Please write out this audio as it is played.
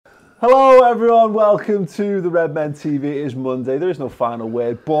Hello everyone, welcome to the Red Men TV. It is Monday, there is no final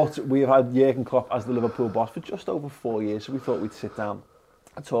word, but we have had Jurgen Klopp as the Liverpool boss for just over 4 years, so we thought we'd sit down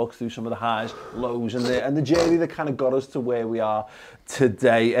and talk through some of the highs, lows, and the journey that kind of got us to where we are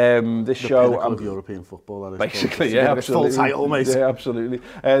today. This the show pinnacle of European football, that is basically, yeah, absolutely. Full title, mate. Yeah, absolutely.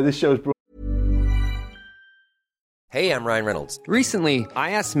 This show's brought. Hey, I'm Ryan Reynolds. Recently,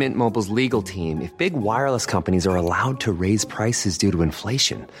 I asked Mint Mobile's legal team if big wireless companies are allowed to raise prices due to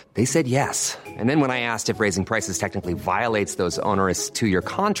inflation. They said yes. And then when I asked if raising prices technically violates those onerous two-year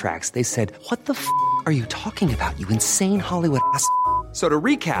contracts, they said, "What the f*** are you talking about, you insane Hollywood ass?" So to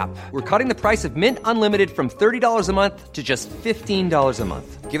recap, we're cutting the price of Mint Unlimited from $30 a month to just $15 a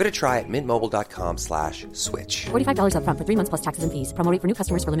month. Give it a try at mintmobile.com/switch. $45 up front for 3 months plus taxes and fees. Promo rate for new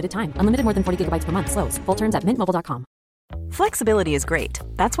customers for limited time. Unlimited more than 40 gigabytes per month. Slows full terms at mintmobile.com. Flexibility is great.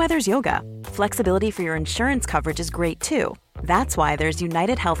 That's why there's yoga. Flexibility for your insurance coverage is great too. That's why there's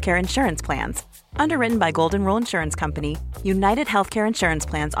United Healthcare Insurance Plans. Underwritten by Golden Rule Insurance Company, United Healthcare Insurance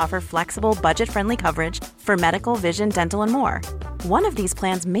Plans offer flexible, budget-friendly coverage for medical, vision, dental, and more. One of these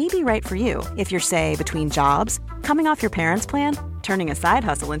plans may be right for you if you're, say, between jobs, coming off your parents' plan, turning a side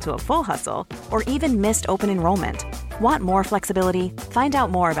hustle into a full hustle, or even missed open enrollment. Want more flexibility? Find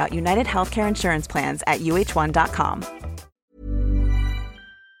out more about United Healthcare Insurance Plans at uh1.com.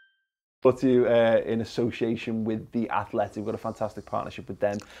 Brought to you in association with The Athletic. We've got a fantastic partnership with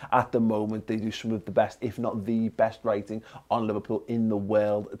them. At the moment, they do some of the best, if not the best writing on Liverpool in the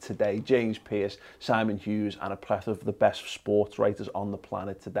world today. James Pearce, Simon Hughes, and a plethora of the best sports writers on the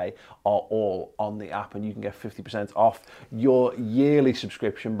planet today are all on the app, and you can get 50% off your yearly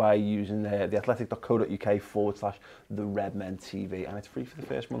subscription by using theathletic.co.uk/the Red Men TV, and it's free for the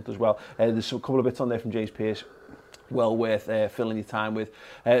first month as well. There's a couple of bits on there from James Pearce. Well worth filling your time with.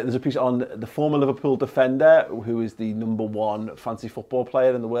 There's a piece on the former Liverpool defender, who is the #1 fantasy football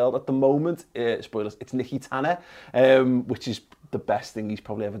player in the world at the moment. Spoilers, it's Nicky Tanner, which is the best thing he's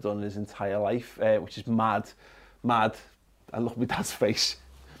probably ever done in his entire life, which is mad. I look at my dad's face.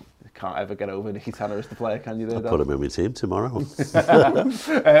 Can't ever get over Nicky Tanner as the player, can you? I'll put him in my team tomorrow. So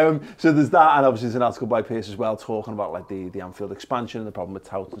there's that, and obviously there's an article by Pearce as well talking about like the Anfield expansion and the problem with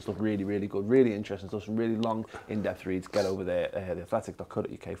touts and stuff. Really, really good, really interesting stuff. Some really long, in-depth reads. Get over there,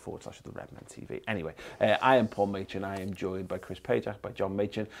 theathletic.co.uk/the Red Men TV. Anyway, I am Paul Machin. I am joined by Chris Pajak, by John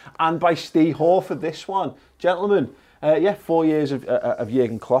Machin, and by Steve Hall for this one, gentlemen. 4 years of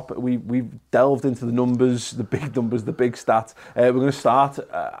Jurgen Klopp. We've delved into the numbers, the big stats. We're going to start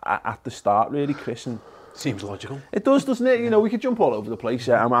at the start, really, Chris. And seems logical. It does, doesn't it? You know, we could jump all over the place.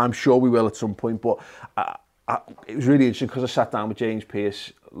 I'm sure we will at some point, but it was really interesting because I sat down with James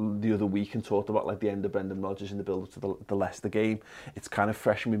Pearce the other week and talked about like the end of Brendan Rodgers in the build-up to the Leicester game. It's kind of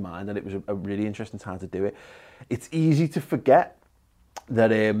fresh in my mind, and it was a really interesting time to do it. It's easy to forget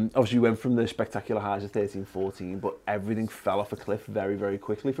that obviously we went from the spectacular highs of 13-14, but everything fell off a cliff very, very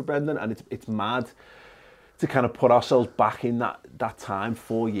quickly for Brendan, and it's mad to kind of put ourselves back in that time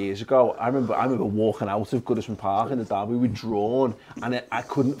 4 years ago. I remember walking out of Goodison Park in the derby. We were drawn, and I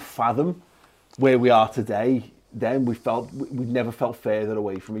couldn't fathom where we are today. Then we'd never felt further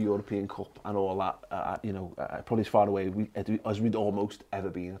away from a European Cup and all that. Probably as far away as we'd almost ever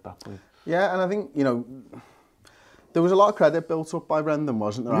been at that point. Yeah, and I think there was a lot of credit built up by Brendan,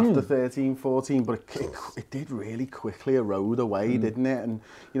 wasn't there, after 13-14, but it did really quickly erode away, didn't it? And,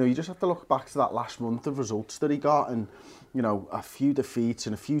 you just have to look back to that last month of results that he got, and, a few defeats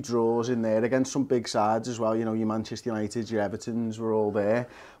and a few draws in there against some big sides as well. Your Manchester Uniteds, your Evertons were all there.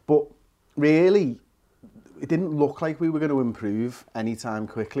 But really, it didn't look like we were going to improve anytime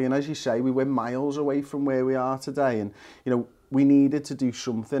quickly. And as you say, we went miles away from where we are today. And, we needed to do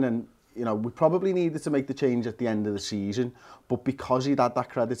something, and we probably needed to make the change at the end of the season, but because he'd had that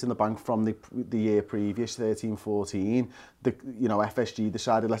credit in the bank from the year previous, 13-14, FSG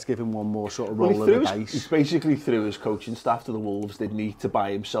decided, let's give him one more sort of roll of the dice. He basically threw his coaching staff to the Wolves. They'd need to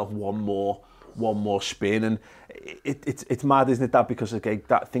buy himself one more spin, and it's mad, isn't it, that because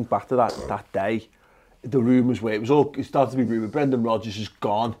think back to that day. The rumours were, it started to be rumoured, Brendan Rodgers is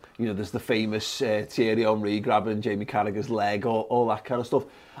gone. There's the famous Thierry Henry grabbing Jamie Carragher's leg, all that kind of stuff.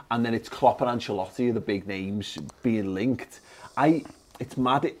 And then it's Klopp and Ancelotti are the big names being linked. It's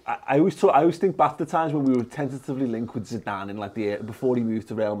mad. I always think back to the times when we were tentatively linked with Zidane in like the year before he moved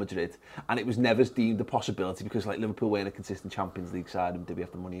to Real Madrid, and it was never deemed a possibility because like Liverpool weren't a consistent Champions League side and did we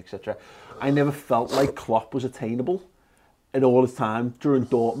have the money, etc. I never felt like Klopp was attainable at all the time during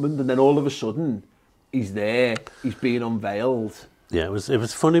Dortmund, and then all of a sudden he's there, he's being unveiled. Yeah, it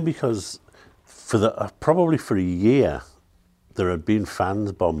was funny because probably for a year there had been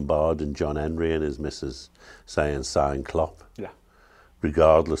fans bombarding John Henry and his missus saying sign Klopp. Yeah.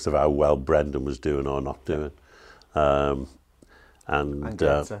 regardless of how well Brendan was doing or not doing. And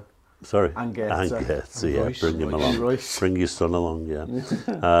Goethe. Sorry? And Goethe. And Goethe, yeah, Royce. bring him along. Royce. Bring your son along, yeah.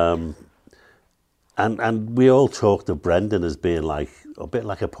 And we all talked of Brendan as being like a bit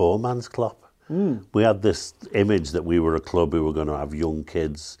like a poor man's Klopp. We had this image that we were a club who were going to have young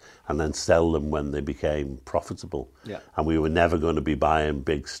kids and then sell them when they became profitable. Yeah. And we were never going to be buying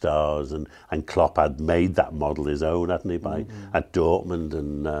big stars. And Klopp had made that model his own, hadn't he, at Dortmund.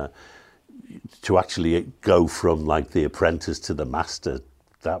 And to actually go from like the apprentice to the master,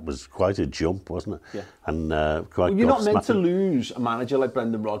 that was quite a jump, wasn't it? Yeah. And quite You're not meant to lose a manager like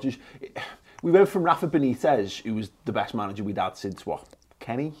Brendan Rodgers. We went from Rafa Benitez, who was the best manager we'd had since,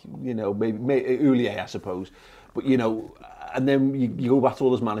 Kenny? You know, maybe Ulier, I suppose. But, you know, and then you go back to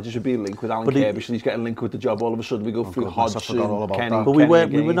all those managers who've been linked with Alan Kirby, and he's getting linked with the job. All of a sudden we go through Hodgson, Kenny. But we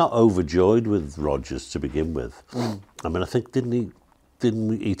were not overjoyed with Rodgers to begin with. I mean, I think didn't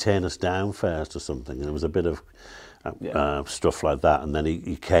he turn us down first or something? And there was a bit of stuff like that. And then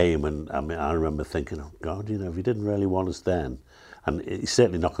he came, and I mean, I remember thinking, oh God, you know, if he didn't really want us then, and he's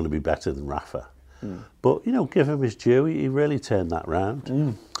certainly not going to be better than Rafa. But, you know, give him his due, he really turned that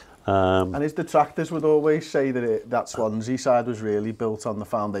round. And his detractors would always say that Swansea side was really built on the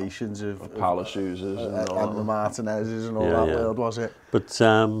foundations of Paulo Sousas and the Martinez's and all that world, was it? But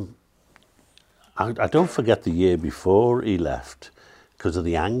I don't forget the year before he left because of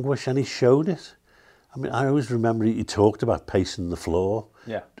the anguish, and he showed it. I mean, I always remember he talked about pacing the floor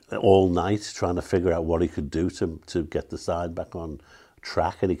all night, trying to figure out what he could do to get the side back on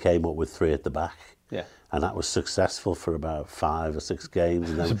track, and he came up with 3 at the back. Yeah. And that was successful for about 5 or 6 games.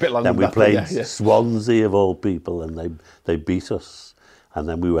 And then we played Swansea of all people, and they beat us. And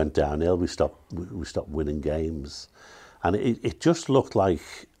then we went downhill. We stopped winning games, and it just looked like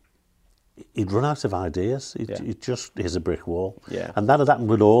he'd run out of ideas. It just is a brick wall. Yeah. And that had happened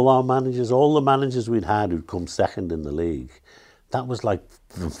with all our managers. All the managers we'd had who'd come second in the league, that was like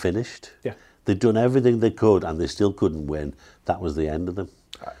them finished. Yeah. They'd done everything they could, and they still couldn't win. That was the end of them.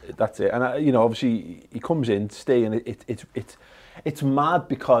 That's it. And you know, obviously he comes in to stay, and it's mad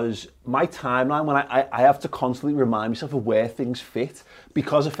because my timeline, when I have to constantly remind myself of where things fit,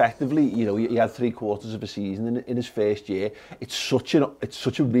 because effectively, you know, he had 3/4 of a season in his first year. It's such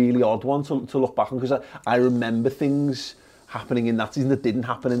a really odd one to look back on, because I remember things happening in that season that didn't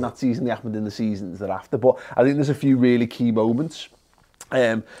happen in that season. They happened in the seasons thereafter. But I think there's a few really key moments,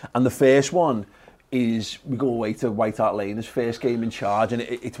 and the first one is we go away to White Hart Lane, his first game in charge, and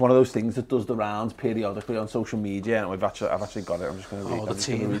it's one of those things that does the rounds periodically on social media. And I've actually got it. I'm just going to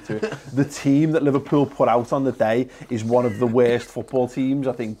read through it. The team that Liverpool put out on the day is one of the worst football teams.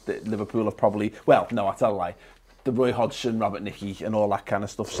 I think that Liverpool have probably, well, no, I tell a lie. The Roy Hodgson, Robert Nicky and all that kind of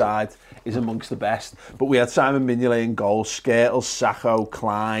stuff side is amongst the best. But we had Simon Mignolet in goal, Skrtel, Sakho,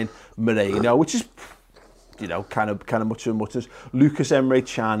 Klein, Moreno, which is, you know, kind of much and much as Lucas Emre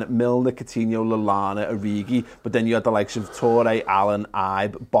Can, Milner, Coutinho, Lallana, Origi. But then you had the likes of Toure, Allen,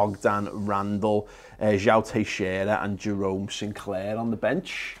 Ibe, Bogdan, Randall, João Teixeira and Jerome Sinclair on the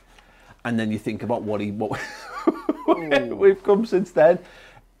bench. And then you think about what we've come since then.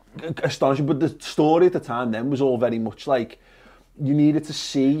 Astonishing. But the story at the time then was all very much like you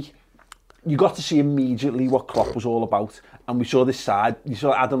got to see immediately what Klopp was all about. And we saw this side. You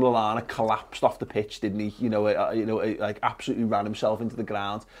saw Adam Lallana collapsed off the pitch, didn't he? You know, like absolutely ran himself into the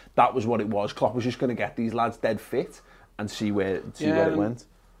ground. That was what it was. Klopp was just going to get these lads dead fit and see where it went.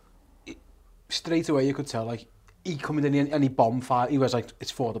 Straight away, you could tell, like, he coming in and he bombed fire. He was like,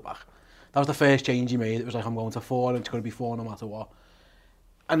 it's 4 at the back. That was the first change he made. It was like, I'm going to 4, and it's going to be 4 no matter what.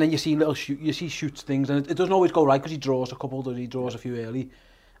 And then you see shoots things, and it doesn't always go right because he draws a couple, he draws a few early.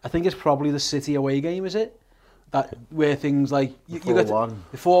 I think it's probably the City away game, is it? That where things like you get the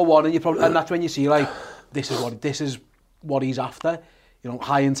 4-1, and you probably, and that's when you see like this is what he's after. You know,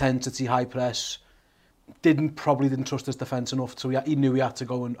 high intensity, high press. Probably didn't trust his defence enough, so he knew he had to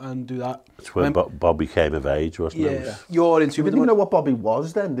go and do that. It's when Bobby came of age, wasn't it? Yeah, you're into. We didn't know what Bobby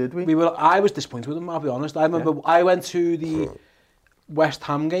was then, did we? I was disappointed with him. I'll be honest. I remember I went to the West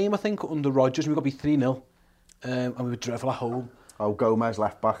Ham game, I think, under Rodgers, and we got beat 3-0, and we were dreadful at home. Oh, Gomez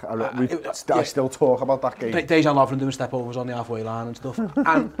left back. I still talk about that game. Dejan Lovren doing step overs on the halfway line and stuff.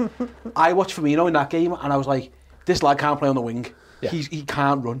 And I watched Firmino in that game, and I was like, this lad can't play on the wing. Yeah. He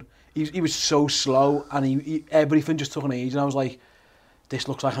can't run. He was so slow, and everything just took an age. And I was like, this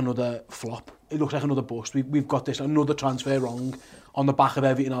looks like another flop. It looks like another bust. We've got another transfer wrong on the back of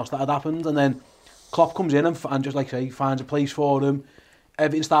everything else that had happened. And then Klopp comes in and just like say finds a place for him.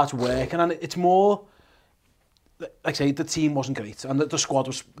 Everything starts working, and it's more. Like I say, the team wasn't great, and the squad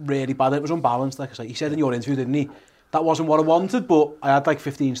was really bad. It was unbalanced. Like I say, he said in your interview, didn't he? that wasn't what I wanted, but I had like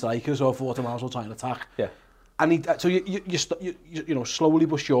 15 strikers or 40 miles trying to attack. Yeah. And so you know, slowly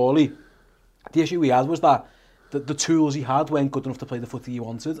but surely, the issue he had was that the tools he had weren't good enough to play the footy he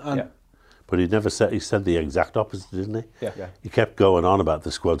wanted. And Yeah. But he said the exact opposite, didn't he? Yeah. He kept going on about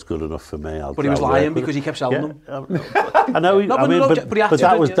the squad's good enough for me. But he was lying because he kept selling them. I know. No, but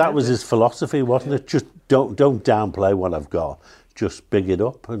that was his philosophy, wasn't it? Just don't downplay what I've got. Just big it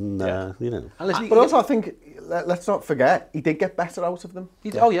up, and you know. And listen, But also, I think let's not forget he did get better out of them.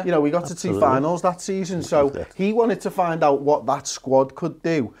 Oh yeah. You know, we got to 2 finals that season, so he wanted to find out what that squad could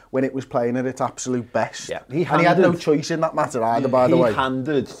do when it was playing at its absolute best. Yeah. He had no choice in that matter either, by the way. He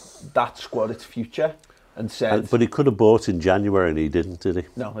handed that squad its future and said... But he could have bought in January and he didn't, did he?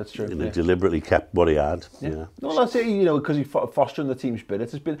 No, that's true. He deliberately kept what he had. Yeah. No, that's it, you know, because he's fostering the team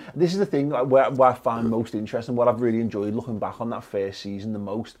spirit. This is the thing where I find most interesting, what I've really enjoyed looking back on that first season the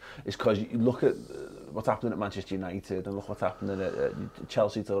most, is because you look at what's happening at Manchester United and look what's happening at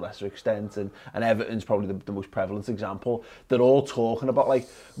Chelsea to a lesser extent, and Everton's probably the most prevalent example. They're all talking about, like,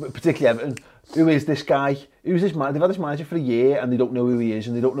 particularly Everton, who is this guy? Who's this man? They've had this manager for a year and they don't know who he is,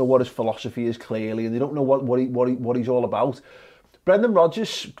 and they don't know what his philosophy is clearly, and they don't know what he's all about. Brendan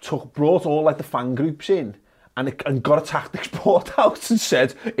Rodgers brought all like the fan groups in and got a tactics board out and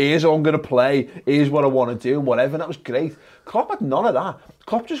said, here's how I'm going to play, here's what I want to do, and whatever, and that was great. Klopp had none of that.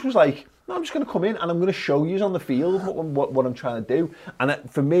 Klopp just was like, no, I'm just going to come in and I'm going to show you on the field what I'm trying to do. And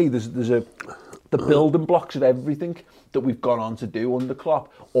for me, there's the building blocks of everything that we've gone on to do under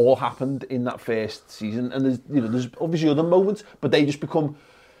Klopp all happened in that first season. And there's obviously other moments, but they just become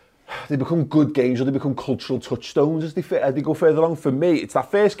good games, or they become cultural touchstones as they go further along. For me, it's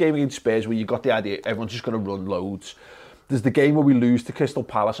that first game against Spurs where you got the idea everyone's just going to run loads. There's the game where we lose to Crystal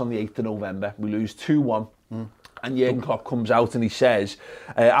Palace on the 8th of November. We lose 2-1. And Jurgen Klopp comes out and he says,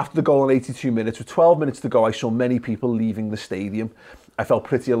 after the goal in 82 minutes, with 12 minutes to go, I saw many people leaving the stadium. I felt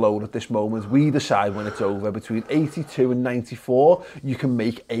pretty alone at this moment. We decide when it's over. Between 82 and 94, you can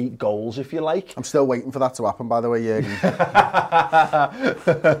make 8 goals if you like. I'm still waiting for that to happen, by the way, Jurgen.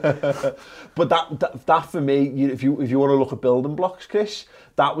 But that for me, if you want to look at building blocks, Chris,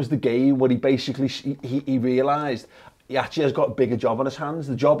 that was the game where he basically he realised he actually has got a bigger job on his hands.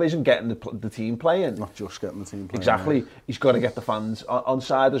 The job isn't getting the team playing. Not just getting the team playing. Exactly. Yeah. He's got to get the fans on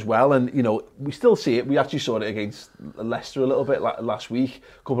side as well. And, you know, we still see it. We actually saw it against Leicester a little bit last week.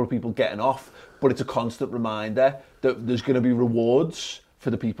 A couple of people getting off. But it's a constant reminder that there's going to be rewards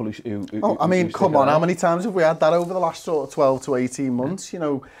for the people who I mean, come on, how many times have we had that over the last sort of 12 to 18 months? You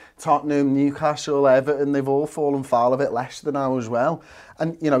know, Tottenham, Newcastle, Everton, they've all fallen foul of it, Leicester now as well.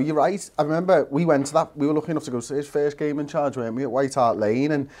 And, you know, you're right. I remember we went to that, we were lucky enough to go to his first game in charge, weren't we, at White Hart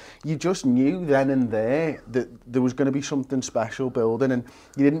Lane, and you just knew then and there that there was going to be something special building, and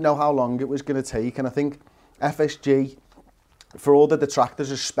you didn't know how long it was going to take. And I think FSG, for all the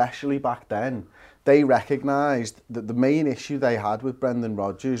detractors, especially back then, they recognised that the main issue they had with Brendan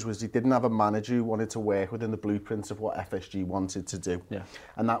Rodgers was he didn't have a manager who wanted to work within the blueprints of what FSG wanted to do. Yeah.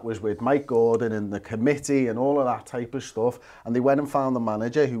 And that was with Mike Gordon and the committee and all of that type of stuff. And they went and found the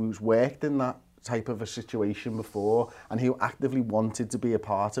manager who's worked in that type of a situation before and who actively wanted to be a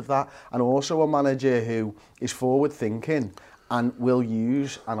part of that. And also a manager who is forward thinking and will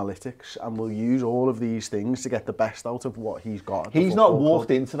use analytics and will use all of these things to get the best out of what he's got. He's not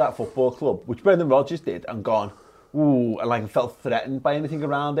walked into that football club, which Brendan Rodgers did, and gone, ooh, and like felt threatened by anything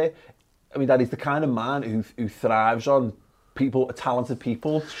around it. I mean, that is the kind of man who thrives on talented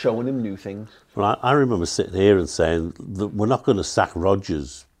people showing him new things. Well, I remember sitting here and saying that we're not going to sack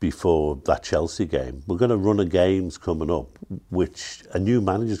Rodgers before that Chelsea game. We're going to run a games coming up, which a new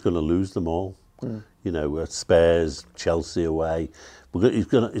manager's going to lose them all. You know, Spurs, Chelsea away. He's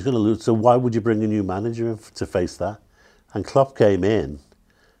going to lose. So why would you bring a new manager in to face that? And Klopp came in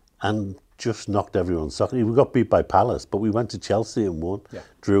and just knocked everyone's socks. We got beat by Palace, but we went to Chelsea and won. Yeah.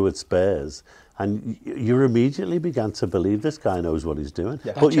 Drew at Spurs. And you immediately began to believe this guy knows what he's doing.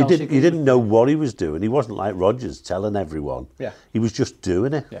 Yeah. But you didn't know what he was doing. He wasn't like Rodgers telling everyone. Yeah. He was just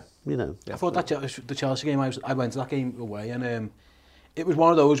doing it. Yeah. You know. I thought that the Chelsea game, I went to that game away, and it was one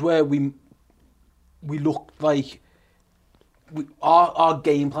of those where we looked like our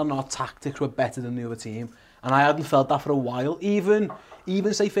game plan and our tactics were better than the other team, and I hadn't felt that for a while. Even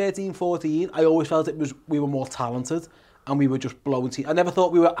say 13-14, I always felt we were more talented and we were just blowing teams. I never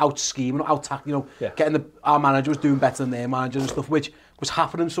thought we were out scheming, out tacting. You know, getting our manager was doing better than their managers and stuff, which was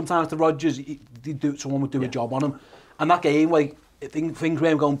happening sometimes to Rodgers. Someone would do a job on him, and that game, like things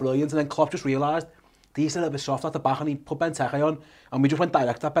weren't going brilliant, and then Klopp just realised these are a little bit soft at the back, and he put Benteke on, and we just went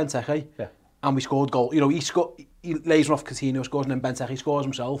direct at Benteke. Yeah. And we scored goal. You know, he lays one off Coutinho, scores, and then Benteke scores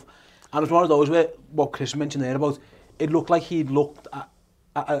himself. And it was one of those where, what Chris mentioned there about, it looked like he'd looked at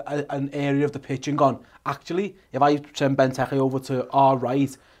an area of the pitch and gone, actually, if I send Benteke over to our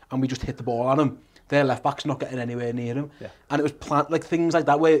right and we just hit the ball on him, their left-back's not getting anywhere near him. Yeah. And it was like things like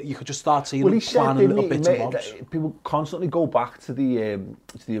that where you could just start seeing them planning little bits and bobs. People constantly go back to the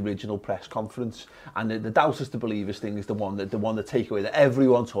original press conference, and the doubters to believers thing is the one that takeaway that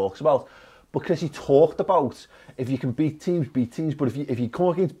everyone talks about. Because he talked about, if you can beat teams, but if you come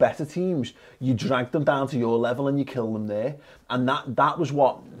against better teams, you drag them down to your level and you kill them there. And that was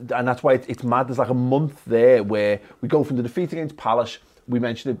what, and that's why it's mad. There's like a month there where we go from the defeat against Palace, we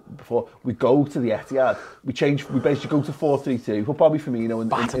mentioned it before, we go to the Etihad, we basically go to 4-3-2, put Bobby Firmino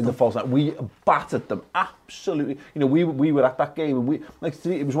in the false line. We battered them, absolutely. You know, we were at that game, and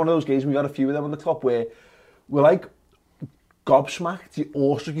it was one of those games, we got a few of them on the top where we're like, gobsmacked, you're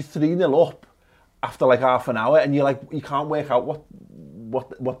 3-0 up after like half an hour, and you're like, you can't work out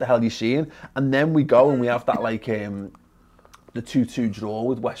what the hell you're seeing. And then we go and we have that like the 2-2 draw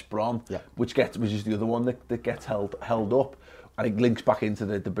with West Brom, which is the other one that gets held up. And it links back into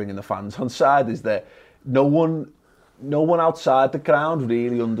the bringing the fans on side, is that no one outside the ground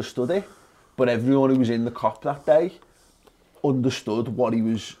really understood it, but everyone who was in the Kop that day understood what he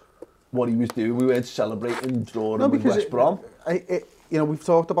was doing. We weren't celebrating drawing with West Brom. You know, we've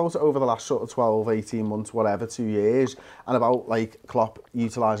talked about it over the last sort of 12, 18 months, whatever, 2 years, and about like Klopp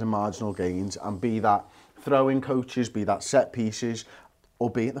utilising marginal gains, and be that throwing coaches, be that set pieces, or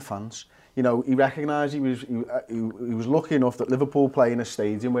be it the fans. You know, he recognised he was lucky enough that Liverpool play in a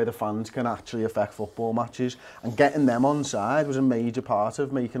stadium where the fans can actually affect football matches, and getting them on side was a major part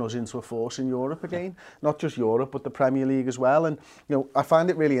of making us into a force in Europe again. Not just Europe, but the Premier League as well. And you know, I find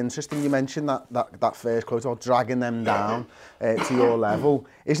it really interesting. You mentioned that first quote about dragging them down to your level.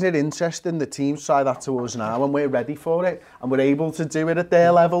 Isn't it interesting that teams try that to us now, and we're ready for it, and we're able to do it at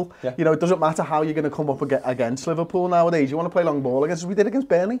their level? Yeah. You know, it doesn't matter how you're going to come up against Liverpool nowadays. You want to play long ball against us? We did against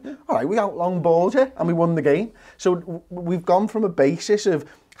Burnley. Yeah. All right, we out long balled you and we won the game. So we've gone from a basis of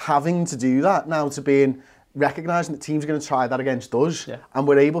having to do that now to being recognising that teams are going to try that against us, and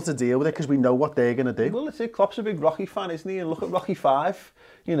we're able to deal with it because we know what they're going to do. Well, it's it. Klopp's a big Rocky fan, isn't he? And look at Rocky 5.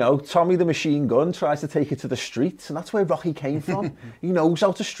 You know, Tommy the Machine Gun tries to take it to the streets, and that's where Rocky came from. He knows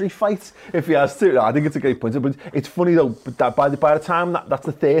how to street fight if he has to. I think it's a great point. But it's funny though, that by the time that's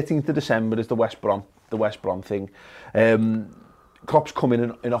the 13th of December is the West Brom thing. Klopp's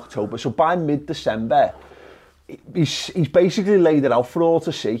coming in October, so by mid-December, he's basically laid it out for all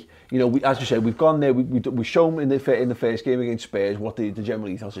to see. You know, as you said, we've gone there. We've shown in the first game against Spurs what the general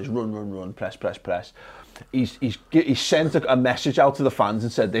ethos is: run, press. He's sent a message out to the fans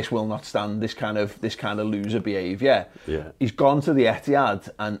and said this will not stand this kind of loser behaviour. Yeah. He's gone to the Etihad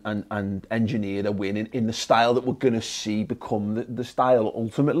and engineered a win in the style that we're going to see become the style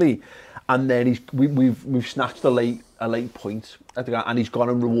ultimately. And then we've snatched a late point, and he's gone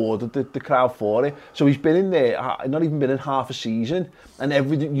and rewarded the crowd for it. So he's been in there, not even been in half a season, and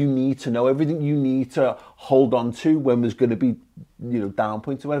everything you need to know, everything you need to hold on to when there's going to be, you know, down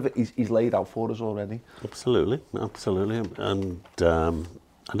points or whatever, he's laid out for us already. Absolutely, and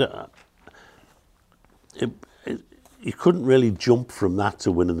you couldn't really jump from that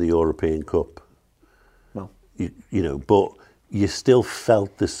to winning the European Cup. No, you know, but you still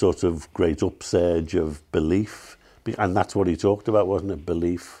felt this sort of great upsurge of belief, and that's what he talked about, wasn't it?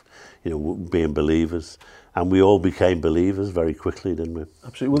 Belief, you know, being believers, and we all became believers very quickly, didn't we?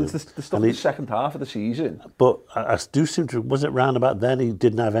 Absolutely. Well, it's the stuff in the second half of the season. But I do seem to, was it round about then he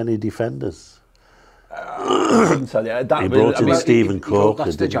didn't have any defenders? I couldn't tell you. He brought in Stephen Cork.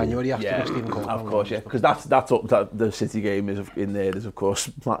 That's the January after Stephen Cork. Of course, yeah. Because that's up. The City game is in there. There's of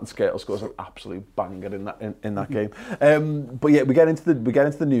course Martin Skrtel scores an absolute banger in that game. But yeah, we get into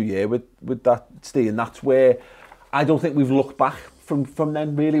the new year with that Steve, and that's where I don't think we've looked back from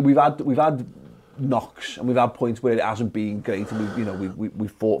then. Really, we've had knocks and we've had points where it hasn't been great, and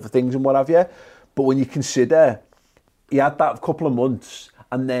we've fought for things and what have you. But when you consider he had that couple of months.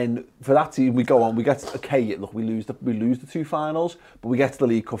 And then for that team, we go on. We get we lose the two finals, but we get to the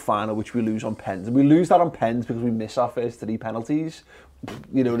League Cup final, which we lose on pens, and we lose that on pens because we miss our first 3 penalties.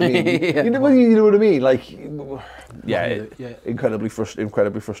 You know what I mean? Yeah. You know what I mean? Like, yeah. Incredibly frustrating.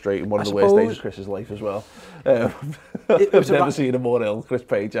 One of the worst days of Chris's life as well. I've never seen a more ill Chris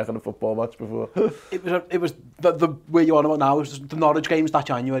Payjack in a football match before. It was the where you're on about now is the Norwich game's that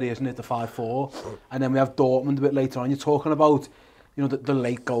January, isn't it? The 5-4, and then we have Dortmund a bit later on. You're talking about, you know, the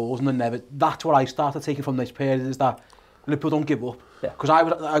late goals and the never. That's what I started taking from this period, is that Liverpool don't give up. Because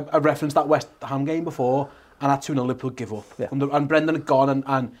I referenced that West Ham game before, and at 2-0 Liverpool give up. Yeah. And Brendan had gone,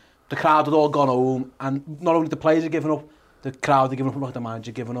 and the crowd had all gone home, and not only the players had given up, the crowd had given up, like the manager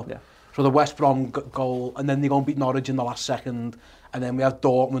had given up. Yeah. So the West Brom goal, and then they go and beat Norwich in the last second, and then we have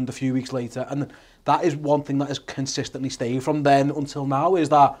Dortmund a few weeks later. And that is one thing that has consistently stayed from then until now, is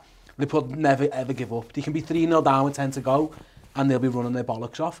that Liverpool never ever give up. They can be 3-0 down with 10 to go, and they'll be running their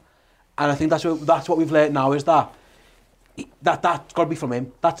bollocks off. And I think that's what we've learned now, is that's got to be from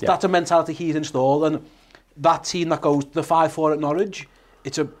him. That's a mentality he's installed, and that team that goes the 5-4 at Norwich,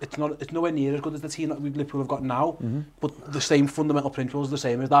 it's nowhere near as good as the team that Liverpool have got now. But the same fundamental principles are the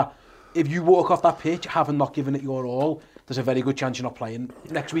same, is that if you walk off that pitch having not given it your all, there's a very good chance you're not playing.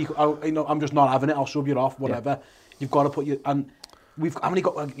 Next week, I'm just not having it, I'll sub you off, whatever. You've got to put your... And how many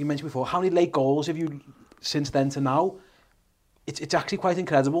got, like you mentioned before, how many late goals have you, since then to now? It's actually quite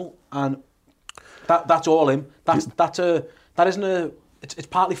incredible, and that's all him. It's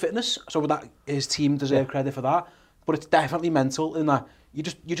partly fitness, so that his team deserve credit for that, but it's definitely mental in that you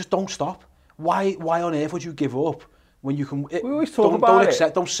just don't stop. Why on earth would you give up when you can? We always talk about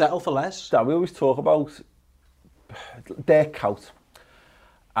don't settle for less. Dad, we always talk about Dirk Kuyt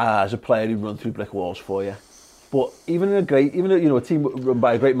as a player who run through brick walls for you. But even a team run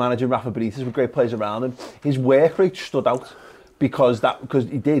by a great manager, Rafa Benitez, with great players around him, his work rate stood out because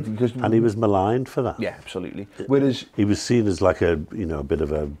he did. And he was maligned for that. Yeah, absolutely. Whereas he was seen as like a bit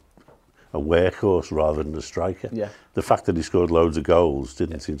of a workhorse rather than a striker. Yeah. The fact that he scored loads of goals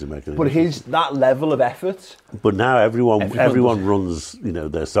didn't seem to make any difference. But that level of effort. But now everyone runs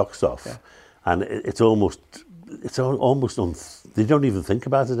their socks off, and it's almost they don't even think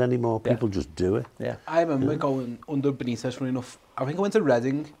about it anymore. People just do it. Yeah. I remember going under Benitez, funny enough. I think I went to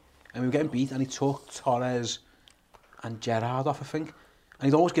Reading and we were getting beat, and he took Torres and Gerrard off, I think, and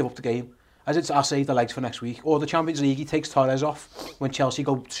he'd always give up the game. I'll save the legs for next week. Or the Champions League, he takes Torres off when Chelsea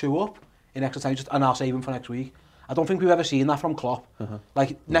go 2 up in extra time, and I'll save him for next week. I don't think we've ever seen that from Klopp.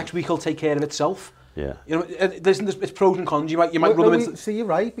 Like, next week he'll take care of itself. Yeah. It's pros and cons. You might run them into... See, you're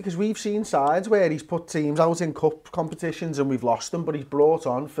right, because we've seen sides where he's put teams out in cup competitions and we've lost them, but he's brought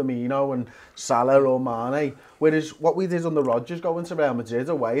on Firmino and Salah or Mane. Whereas what we did under Rodgers, going to Real Madrid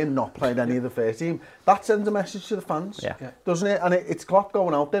away and not playing any of the first team, that sends a message to the fans, doesn't it? And it's Klopp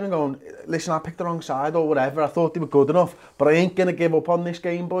going out there and going, listen, I picked the wrong side or whatever, I thought they were good enough, but I ain't going to give up on this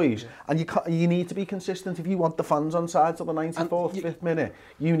game, boys. And you need to be consistent. If you want the fans on side till the 94th, 5th minute,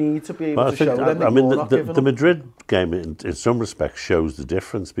 you need to be able to show them that the Madrid game, in some respects, shows the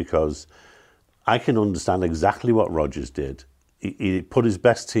difference, because I can understand exactly what Rodgers did. He put his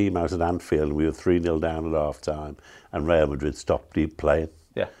best team out at Anfield and we were 3-0 down at half-time and Real Madrid stopped playing.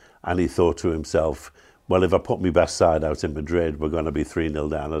 Yeah. And he thought to himself, well, if I put my best side out in Madrid, we're going to be 3-0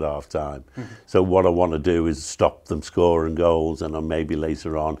 down at half-time. So what I want to do is stop them scoring goals, and then maybe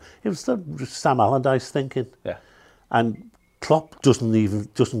later on. It was Sam Allardyce thinking. Yeah. And Klopp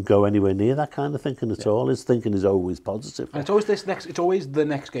doesn't go anywhere near that kind of thinking at all. His thinking is always positive. And it's always the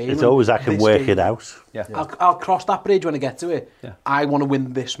next game. It's always I can work it out. Yeah. I'll cross that bridge when I get to it. Yeah. I want to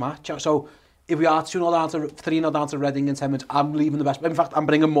win this match. So if we are 3-0 down to Reading in 10 minutes, I'm leaving the best. In fact, I'm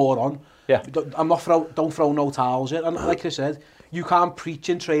bringing more on. Yeah. I'm not don't throw no towels in. And like I said, you can't preach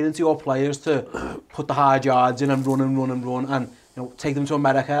in training to your players to put the hard yards in and run and take them to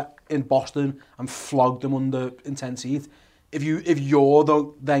America in Boston and flog them under intense heat. If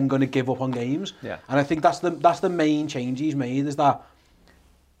you're then going to give up on games, and I think that's the main change he's made, is that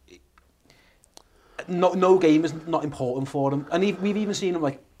no game is not important for him. And we've even seen him,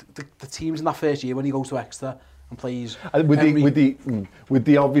 like the teams in that first year when he goes to Exeter and plays with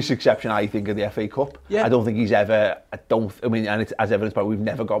the obvious exception, I think, of the FA Cup. Yeah. I don't think he's ever. And it's as evidenced by we've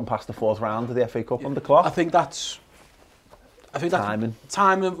never gotten past the 4th round of the FA Cup under Klopp. I think that's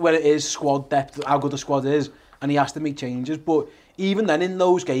timing where it is, squad depth, how good the squad is. And he has to make changes, but even then in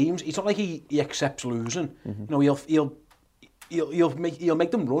those games, it's not like he accepts losing. He'll make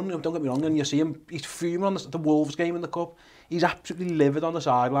them run. Don't get me wrong. And you see him, he's fuming on the Wolves game in the cup. He's absolutely livid on the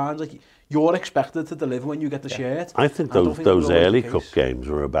sidelines. Like, you're expected to deliver when you get the shirt. I think those early cup games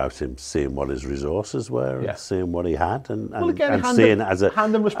were about him seeing what his resources were, and seeing what he had, and seeing it as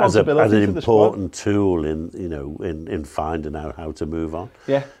an important tool in finding out how to move on.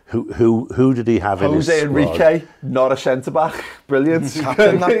 Yeah. Who did he have in his squad? Jose Enrique, not a centre back, brilliant.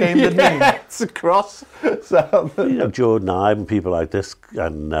 Captain that game, didn't he? Yeah, it's a cross. So, Jordan Ibe and people like this,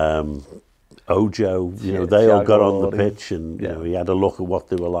 and Ojo, they all got on the pitch, and he had a look at what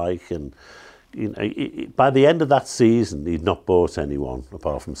they were like, and by the end of that season, he'd not bought anyone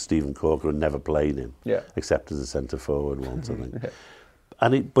apart from Stephen Corker, and never played him, except as a centre forward once, I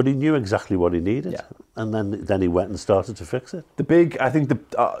think. But he knew exactly what he needed, and then he went and started to fix it.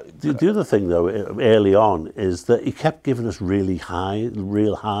 The other thing though, early on, is that he kept giving us real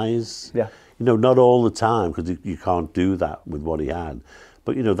highs. Yeah. Not all the time, because you can't do that with what he had.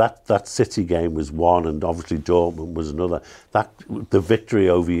 But, you know, that City game was one, and obviously Dortmund was another. The victory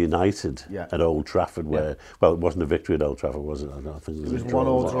over United at Old Trafford, where, well, it wasn't a victory at Old Trafford, was it? I don't think it was a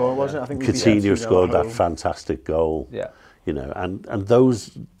 1-1 draw, wasn't it? I think Coutinho scored that fantastic goal. Yeah. You know, and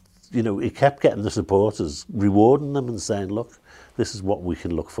those, you know, he kept getting the supporters, rewarding them and saying, look, this is what we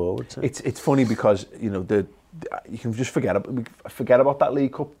can look forward to. It's funny because, you know, you can just forget about that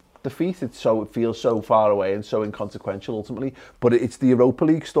League Cup defeat. It feels so far away and so inconsequential ultimately. But it's the Europa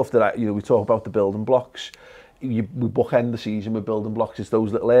League stuff that we talk about, the building blocks. We bookend the season with building blocks. It's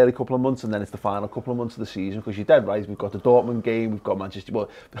those little early couple of months, and then it's the final couple of months of the season, because you're dead right. We've got the Dortmund game, we've got Manchester, well,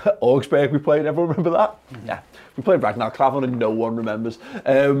 Augsburg we played. Everyone remember that? Yeah, we played Ragnar Klavan and no one remembers.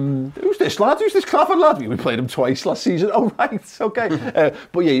 Who's this lad? Who's this Klavan lad? We played him twice last season. Oh right, okay.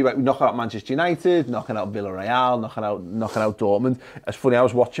 But yeah, you're right. We knock out Manchester United, knocking out Villarreal, knocking out Dortmund. It's funny. I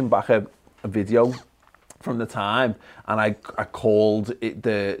was watching back a video from the time, and I called it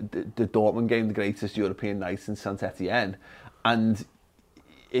the Dortmund game the greatest European night in Saint-Etienne, and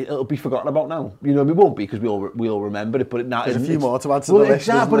it'll be forgotten about now. You know, it won't be, because we all remember it, but now there's a few more to add to the list.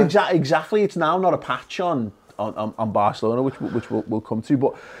 Exactly, it's now not a patch on Barcelona, which we'll come to,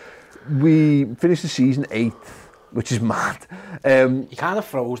 but we finished the season 8th. Which is mad. He kind of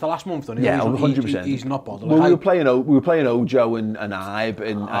froze the last month, doesn't he? Yeah, 100%. He's not bothered. Well, we were playing Ojo and Ibe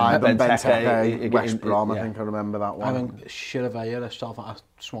and Benteke West Brom. I think I remember that one. I think Chirivella at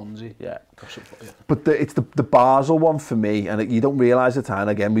Swansea. Yeah. But it's the Basel one for me, and you don't realise the time.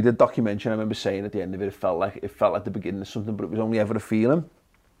 Again, we did a documentary. I remember saying at the end of it, it felt like the beginning of something, but it was only ever a feeling.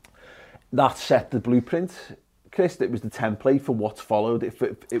 That set the blueprint. Chris, it was the template for what followed. It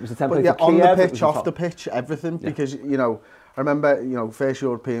was the template for Kiev. On the pitch, off the pitch, everything. Yeah. Because, you know, I remember, you know, first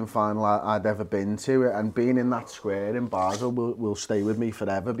European final I'd ever been to, and being in that square in Basel will stay with me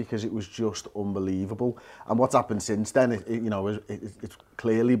forever, because it was just unbelievable. And what's happened since then, it's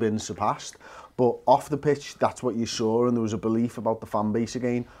clearly been surpassed. But off the pitch, that's what you saw, and there was a belief about the fan base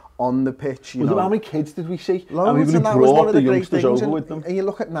again. On the pitch, you know, how many kids did we see? Loads, and that was one of the great things. Over with them. And you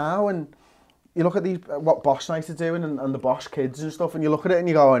look at now, and you look at these, what Boss Night are doing, and the Boss kids and stuff, and you look at it and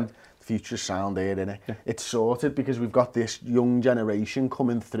you're going, the future's sound here, innit? Yeah. It's sorted, because we've got this young generation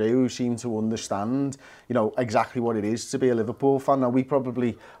coming through who seem to understand, you know, exactly what it is to be a Liverpool fan. Now, we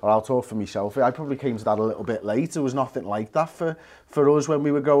probably, or I'll talk for myself, I probably came to that a little bit late. There was nothing like that for us when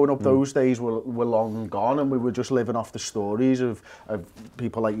we were growing up. Those days were long gone, and we were just living off the stories of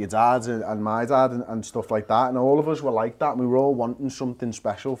people like your dad and my dad and stuff like that. And all of us were like that, and we were all wanting something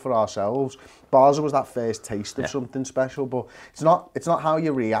special for ourselves. Basel was that first taste of something special, but it's not how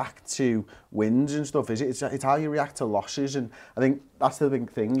you react to wins and stuff, is it? It's how you react to losses, and I think that's the big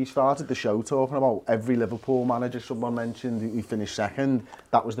thing. You started the show talking about every Liverpool manager. Someone mentioned he finished second.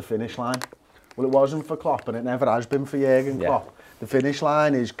 That was the finish line. Well, it wasn't for Klopp, and it never has been for Jurgen Klopp. The finish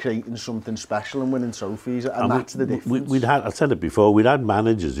line is creating something special and winning trophies, and that's the difference. I've said it before, we'd had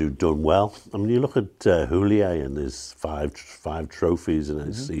managers who'd done well. I mean, you look at Houllier and his five trophies in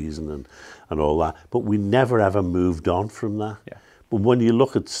his season and all that, but we never ever moved on from that. Yeah. But when you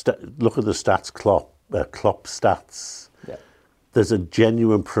look at the stats, Klopp stats, there's a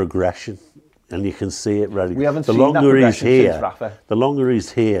genuine progression, and you can see it really. We haven't seen that progression since Rafa. The longer he's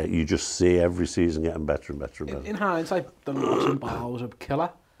here, you just see every season getting better and better and better. In hindsight, the loss in Basel was a killer,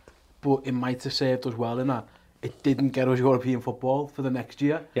 but it might have served us well in that it didn't get us European football for the next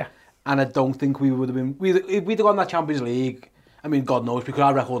year. Yeah. And I don't think we would have been. If we'd have won that Champions League, I mean, God knows, because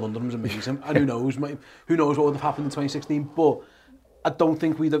our record under them is amazing, and who knows what would have happened in 2016. But I don't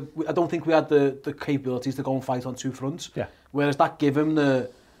think we had the capabilities to go and fight on two fronts. Yeah. Whereas that gave him the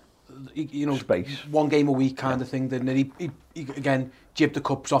space, one game a week kind of thing. Then he again jibbed the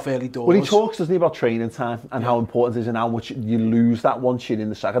cups off early doors. Well, he talks, doesn't he, about training time and how important it is, and how much you lose that once you're in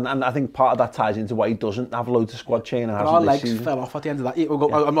the sack. And I think part of that ties into why he doesn't have loads of squad training. But our legs fell off at the end of that.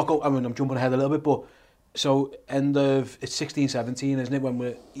 I'm jumping ahead a little bit, but so it's 16-17, isn't it?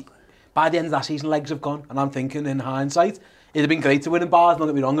 When by the end of that season, legs have gone, and I'm thinking in hindsight, it'd have been great to win in Basel, don't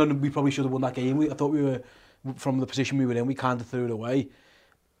get me wrong, and we probably should have won that game. I thought we were, from the position we were in, we kind of threw it away.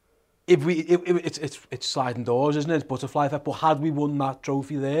 It's sliding doors, isn't it? It's butterfly effect. But had we won that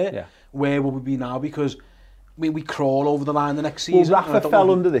trophy there, where would we be now? Because we crawl over the line the next season. Well, Rafa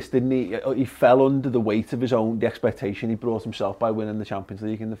fell under this, didn't he? He fell under the weight of the expectation he brought himself by winning the Champions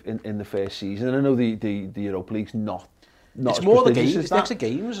League in the first season. And I know the Europa League's not it's more the games, it's the extra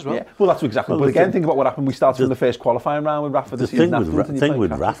games as well. Yeah. Well, that's exactly. But again, think about what happened. We started from the first qualifying round with Rafa. The thing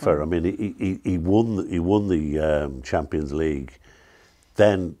with Rafa, I mean, he won the Champions League,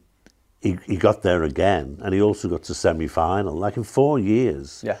 then he got there again, and he also got to semi-final. Like in 4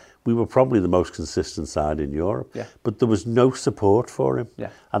 years, we were probably the most consistent side in Europe. Yeah. But there was no support for him. Yeah.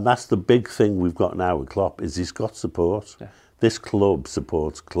 And that's the big thing we've got now with Klopp, is he's got support. Yeah. This club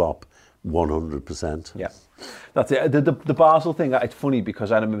supports Klopp 100%. Yeah, that's it. The Basel thing, it's funny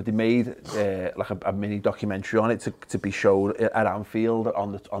because I remember they made like a mini documentary on it to be shown at Anfield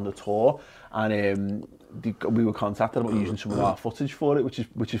on the tour, and we were contacted about using some of our footage for it,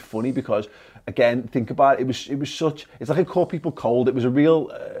 which is funny because, again, think about it, it was such, it's like it caught people cold. It was a real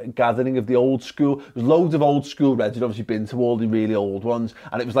gathering of the old school. There was loads of old school Reds who'd obviously been to all the really old ones,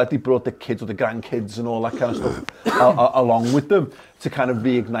 and it was like they brought the kids or the grandkids and all that kind of stuff along with them to kind of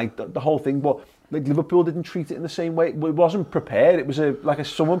reignite the whole thing. But like Liverpool didn't treat it in the same way. It wasn't prepared. It was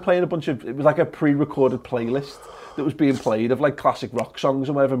someone playing it was like a pre-recorded playlist that was being played of like classic rock songs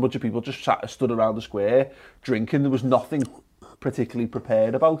and whatever. A bunch of people just stood around the square drinking. There was nothing particularly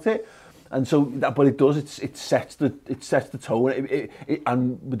prepared about it. And so, but it does. It sets the tone.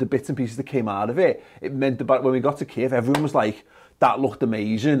 And with the bits and pieces that came out of it, it meant that when we got to Kiev, everyone was like, "That looked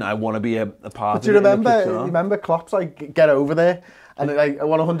amazing. I want to be a part of it." Do you remember Klopp's like, "Get over there"? And like, I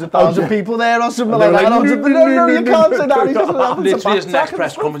want 100,000 people there or something like that. No, you can't say that. Literally, his next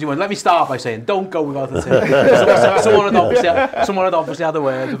press conference, he went, "Let me start by saying, don't go without the team." Someone had obviously had a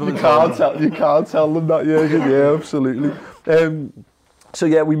word. You can't tell them that, Jurgen. Yeah, absolutely. So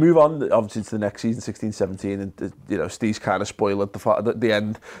yeah, we move on obviously to the next season, 16-17, and Steve's kind of spoiled at the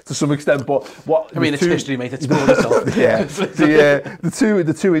end to some extent. But what it's history, mate. It's spoiled itself. Yeah,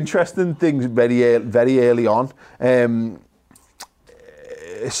 the two interesting things very early on.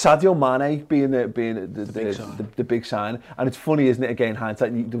 Sadio Mane being the big sign, and it's funny, isn't it? Again,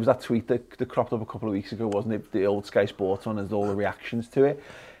 hindsight. There was that tweet that cropped up a couple of weeks ago, wasn't it? The old Sky Sports one, and all the reactions to it.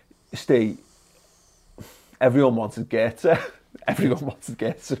 Steve, everyone wanted Goethe. Everyone wanted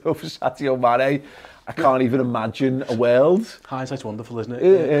Goethe over Sadio Mane. I can't even imagine a world. Hindsight's wonderful, isn't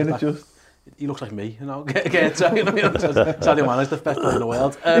it? Yeah, just. He looks like me, Goethe, Sadio Mane's the best player in the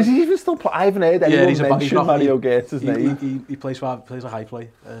world. Is he even still play? I haven't heard anyone mention Mario Goethe's name. He plays a high play,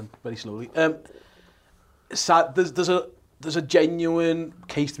 very slowly. There's a genuine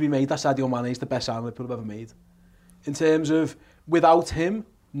case to be made that Sadio Mane is the best signing Liverpool have ever made. In terms of, without him,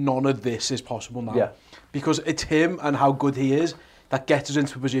 none of this is possible now. Yeah. Because it's him and how good he is that gets us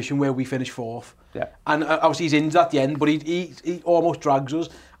into a position where we finish fourth. Yeah. And obviously he's injured at the end, but he almost drags us.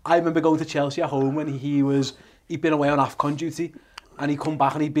 I remember going to Chelsea at home when he'd been away on AFCON duty, and he'd come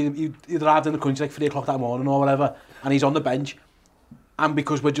back and he'd arrived in the country like 3 o'clock that morning or whatever, and he's on the bench, and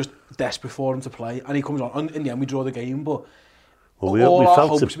because we're just desperate for him to play, and he comes on, and in the end we draw the game, but we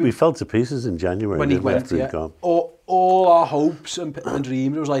fell to pieces in January when he went. Yeah. All our hopes and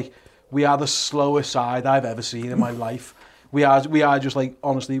dreams, it was like, we are the slowest side I've ever seen in my life. We are just like,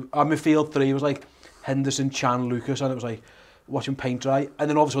 honestly, our midfield three was like Henderson, Chan, Lucas, and it was like watching paint dry. And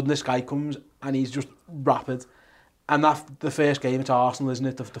then all of a sudden this guy comes and he's just rapid. And the first game, it's Arsenal, isn't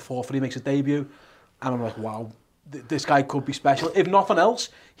it? The 4-3 makes his debut. And I'm like, wow, this guy could be special. If nothing else,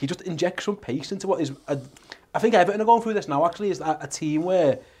 he just injects some pace into what is... I think Everton are going through this now, actually, is a team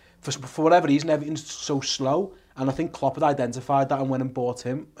where, for whatever reason, Everton's so slow. And I think Klopp had identified that and went and bought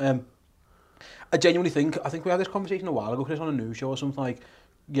him. I genuinely think we had this conversation a while ago, Chris, on a news show or something like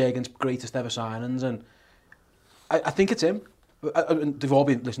Jurgen's greatest ever signings, and I think it's him. They've all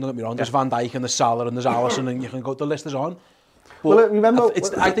been, listen, don't get me wrong, there's Van Dijk and there's Salah and there's Alisson, and you can go, the list is on. But well, remember,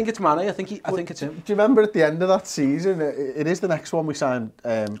 I think it's Mane. I think it's him. Do you remember at the end of that season? It is the next one we signed.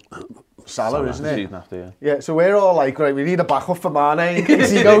 Salah, isn't it? Season after, yeah. So we're all like, right, we need a backup for Mane in case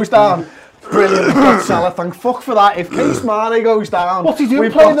he goes down. Brilliant, we've got Salah. Thank fuck for that. If case Mane goes down, what's he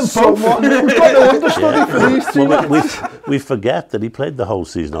doing playing them both? We've got no understudy for these two. Well, we forget that he played the whole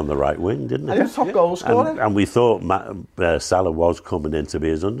season on the right wing, didn't he? And he was top goal scorer. And we thought Salah was coming in to be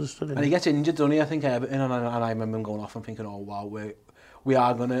his understudy. And he gets injured, doesn't he? I think Everton, and I remember him going off and thinking, oh wow, we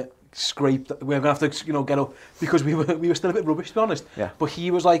are going to scrape, we're going to have to get up, because we were still a bit rubbish, to be honest. Yeah. But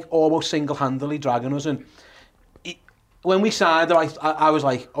he was like almost single-handedly dragging us, and when we signed him, I was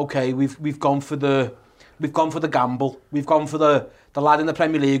like, okay, we've gone for the gamble, we've gone for the lad in the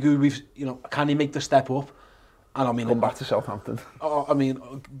Premier League who can he make the step up? And I mean, come back to Southampton. I mean,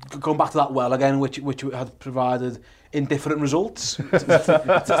 going back to that well again, which had provided indifferent results, to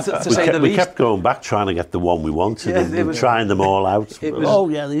say the least. We kept going back, trying to get the one we wanted, and trying them all out.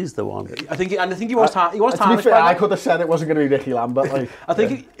 He's the one. I think he was tarnished. To be fair, I could have said it wasn't going to be Ricky Lambert. Like, I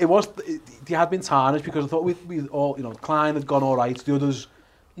think it was. He had been tarnished because I thought we all, Klein had gone all right. The others,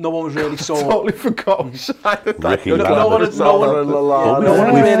 no one was really sold. Totally forgotten. Ricky no one had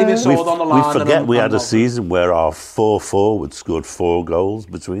really been sold on the line. We forget we had a season where our 4 forwards scored 4 goals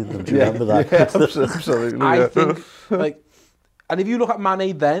between them. Do you remember that? Yeah, absolutely. I think, And if you look at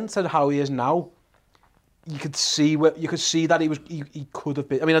Mane then to how he is now, you could see that he could have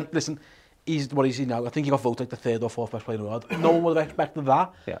been. I mean, listen, he's what is he now? I think he got voted like the 3rd or 4th best player in the world. No one would have expected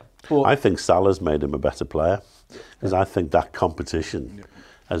that. Yeah. But I think Salah's made him a better player because I think that competition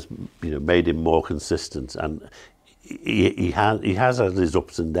has made him more consistent, and he has had his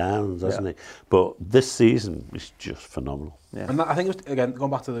ups and downs, hasn't he? But this season is just phenomenal. Yeah. And that, I think it was, again,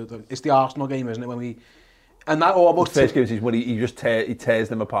 going back to it's the Arsenal game, isn't it? When we and that almost the first game is when he just tears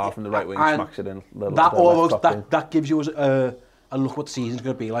them apart from the right wing, smacks it in. That gives you a look what the season's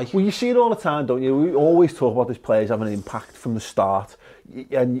going to be like. Well, you see it all the time, don't you? We always talk about these players having an impact from the start.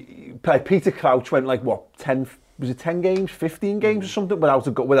 And Peter Crouch went like, what, 10 games, 15 games or something without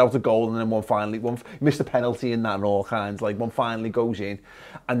a goal, and then one missed a penalty in that and all kinds. Like, one finally goes in,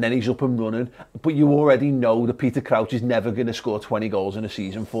 and then he's up and running. But you already know that Peter Crouch is never going to score 20 goals in a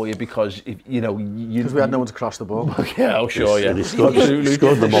season for you because, because we had no one to cross the ball. Yeah, oh sure, yeah. And he scored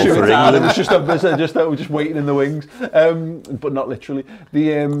them all for England. It was just waiting in the wings, but not literally.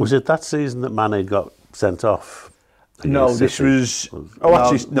 Was it that season that Mane got sent off? No, this was...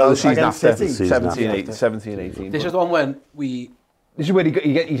 the season after. City. 17-18. This is the one when This is where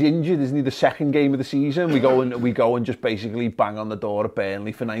he's injured, isn't he? The second game of the season, we go and just basically bang on the door at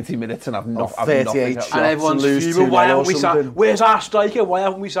Burnley for 90 minutes and have nothing. 38 shots and everyone's fuming. Why haven't we signed? Where's our striker? Why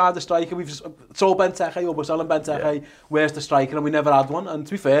haven't we signed the striker? We've sold Benteke, we're selling Benteke. Yeah. Where's the striker? And we never had one. And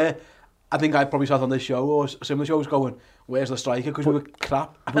to be fair, I think I probably sat on this show or similar shows going, where's the striker? Because we were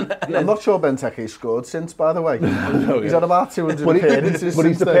crap. I'm not sure Benteke scored since, by the way. He's had about 200 appearances. But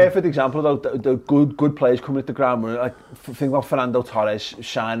he's the perfect example, though. The good players coming at the ground. Like, think about Fernando Torres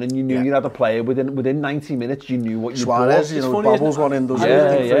shining. You knew you had a player within 90 minutes. You knew what you bought. Suarez, bobbles one in, doesn't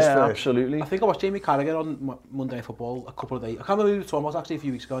he? Yeah, absolutely. I think I watched Jamie Carragher on Monday Night Football a couple of days. I can't remember who he was talking about actually a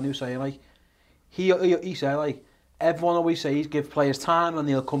few weeks ago, and he was saying like he said like everyone always says give players time and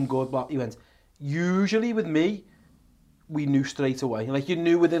they'll come good, but he went usually with me. We knew straight away. Like, you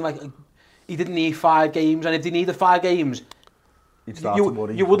knew within, like, he didn't need 5 games, and if he needed 5 games,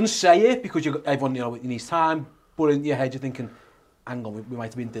 you wouldn't say it because everyone, he needs time, but in your head you're thinking, hang on, we might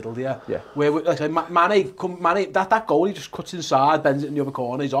have been diddled here. Yeah. Where, like, Mane, that goal, he just cuts inside, bends it in the other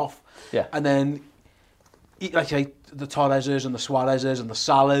corner, he's off. Yeah. And then, like, the Torreses and the Suarezes and the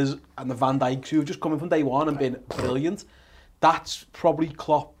Salahs and the Van Dijks who have just come in from day one and been brilliant. That's probably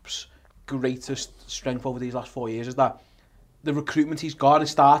Klopp's greatest strength over these last 4 years, is that the recruitment he's got, it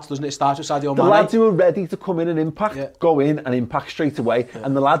starts, doesn't it? It starts with Sadio Mane. The lads who are ready to come in and impact, go in and impact straight away. Yeah.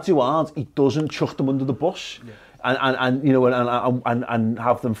 And the lads who aren't, he doesn't chuck them under the bus. Yeah. And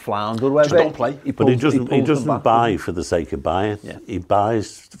have them flounder or whatever. Just don't play. But he doesn't buy for the sake of buying. Yeah. He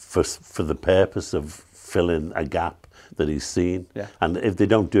buys for the purpose of filling a gap that he's seen. Yeah. And if they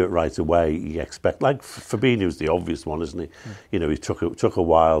don't do it right away, you expect, like Fabinho's the obvious one, isn't he? Mm. He took a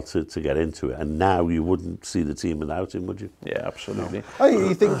while to get into it, and now you wouldn't see the team without him, would you? Yeah, absolutely.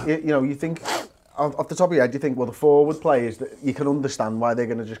 No. You think off the top of your head, you think, well, the forward players, that you can understand why they're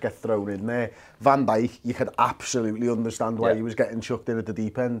going to just get thrown in there. Van Dijk, you could absolutely understand why he was getting chucked in at the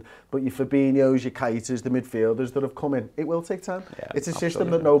deep end. But your Fabinho's, your Keitas, the midfielders that have come in, it will take time. Yeah, it's a system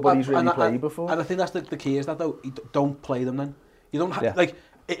that nobody's really played before. And I think that's the key is that, though, you don't play them then. You don't like,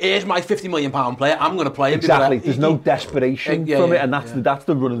 here's my £50 million player, I'm going to play him. Exactly, there's no desperation from it, and that's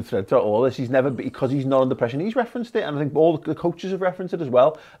the running thread throughout all this. He's never, because he's not under pressure, and he's referenced it, and I think all the coaches have referenced it as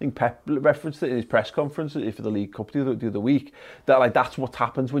well. I think Pep referenced it in his press conference for the League Cup the other week, that like that's what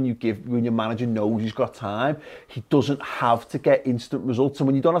happens when your manager knows he's got time. He doesn't have to get instant results, and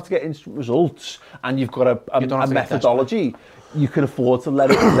when you don't have to get instant results, and you've got a methodology, you can afford to let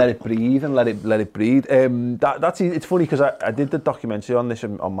it breathe and let it breathe. It's funny because I did the documentary on this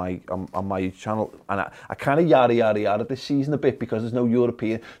on my channel, and I kind of yada this season a bit because there's no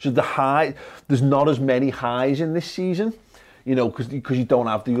European, so there's not as many highs in this season. Because you don't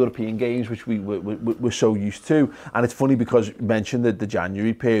have the European games, which we're so used to. And it's funny because you mentioned that the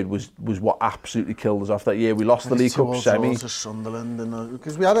January period was what absolutely killed us off that year. We lost the League Cup semi. To Sunderland,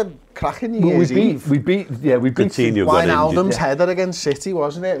 because we had a cracking New Year's Eve. We beat Wijnaldum's header against City,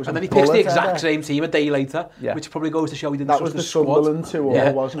 wasn't it? And then he picks the exact same team a day later, which probably goes to show he didn't trust the squad. That was the Sunderland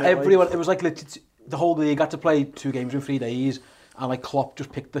 2-0, wasn't it? Everyone, it was like the whole league had to play 2 games in 3 days. And like Klopp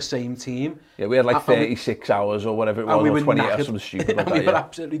just picked the same team. Yeah, we had like 36 hours or whatever it was, or 28 or something stupid like that. And we were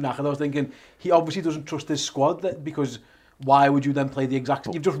absolutely knackered. I was thinking, he obviously doesn't trust his squad because why would you then play the exact...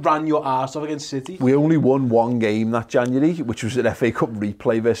 You've just ran your arse off against City. We only won 1 game that January, which was an FA Cup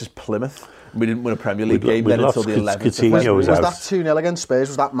replay versus Plymouth. We didn't win a Premier League game then until the 11th. Was that 2-0 against Spurs?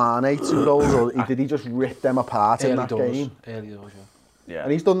 Was that Mane 2 goals, or did he just rip them apart in that game? Early doors, yeah. Yeah.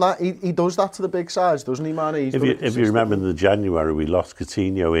 And he's done that. He does that to the big sides, doesn't he, man? If you remember in the January, we lost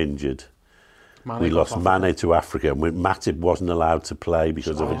Coutinho injured. We lost Mane to Africa, and Matip wasn't allowed to play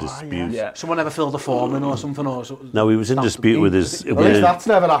because of a dispute. Yeah. Someone ever filled a form in or something? No, he was in dispute with his... At least that's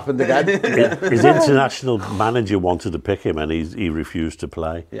never happened again. His international manager wanted to pick him, and he refused to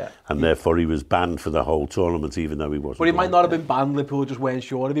play. Yeah. And therefore he was banned for the whole tournament, even though he wasn't. But he might not have been banned. Liverpool just weren't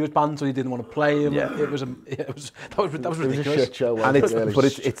sure if he was banned, so he didn't want to play him. Yeah. That was ridiculous. It was a shit show, And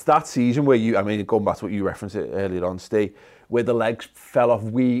really. it's that season where going back to what you referenced earlier on, Steve, where the legs fell off.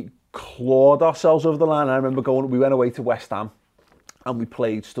 We clawed ourselves over the line. I remember we went away to West Ham and we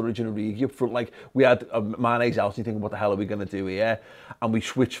played Sturridge and Origi up front. Like, we had Mane's out and you think, what the hell are we going to do here? And we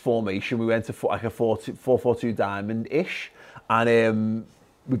switched formation. We went to like a 4-4-2 diamond-ish, and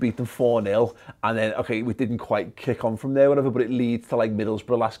we beat them 4-0. And then, okay, we didn't quite kick on from there, whatever, but it leads to like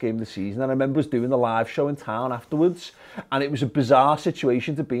Middlesbrough last game of the season. And I remember us doing the live show in town afterwards, and it was a bizarre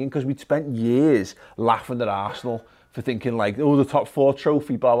situation to be in because we'd spent years laughing at Arsenal for thinking like, oh, the top 4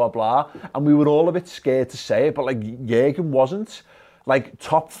 trophy, blah, blah, blah. And we were all a bit scared to say it, but like Jurgen wasn't. Like,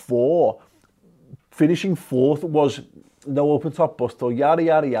 top 4, finishing 4th was no open top bust or yada,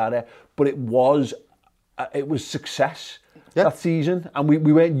 yada, yada. But it was success that season. And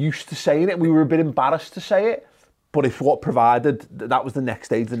we weren't used to saying it. We were a bit embarrassed to say it. But it's what provided, that was the next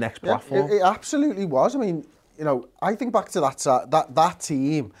stage, the next platform. It absolutely was. I mean, you know, I think back to that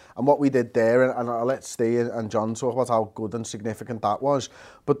team and what we did there, and I'll let Steve and John talk about how good and significant that was.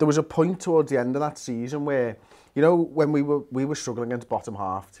 But there was a point towards the end of that season where, you know, when we were struggling against bottom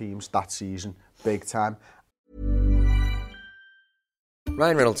half teams that season, big time.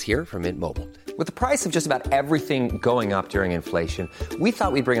 Ryan Reynolds here from Mint Mobile. With the price of just about everything going up during inflation, we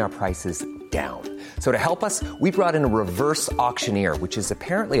thought we'd bring our prices down. So to help us, we brought in a reverse auctioneer, which is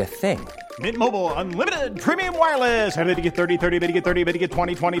apparently a thing. Mint Mobile Unlimited Premium Wireless. How to get 30, 30, bit to get 30, bit to get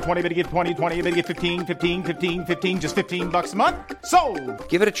 20, 20, 20, bit to get 20, 20, bit to get 15, 15, 15, 15, just $15 a month? Sold!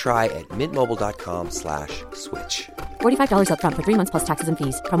 Give it a try at mintmobile.com/switch. $45 up front for 3 months plus taxes and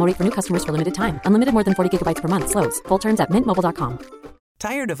fees. Promo rate for new customers for limited time. Unlimited more than 40 gigabytes per month. Slows full terms at mintmobile.com.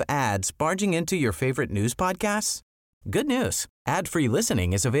 Tired of ads barging into your favorite news podcasts? Good news. Ad-free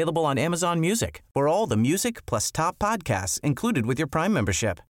listening is available on Amazon Music for all the music plus top podcasts included with your Prime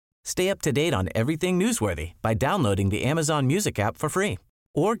membership. Stay up to date on everything newsworthy by downloading the Amazon Music app for free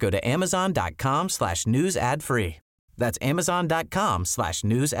or go to amazon.com/news ad free. That's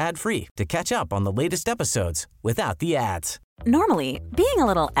amazon.com/news ad free to catch up on the latest episodes without the ads. Normally, being a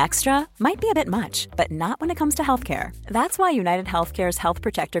little extra might be a bit much, but not when it comes to healthcare. That's why United Healthcare's Health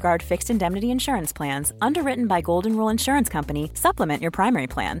Protector Guard fixed indemnity insurance plans, underwritten by Golden Rule Insurance Company, supplement your primary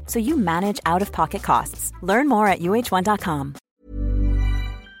plan so you manage out-of-pocket costs. Learn more at uh1.com.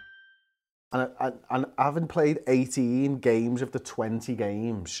 And having played 18 games of the 20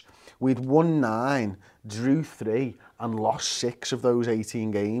 games, we'd won 9, drew 3, and lost 6 of those 18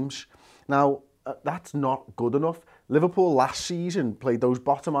 games. Now, that's not good enough. Liverpool last season played those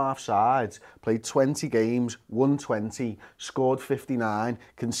bottom half sides, played 20 games, won 20, scored 59,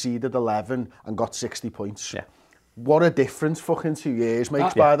 conceded 11, and got 60 points. Yeah. What a difference fucking 2 years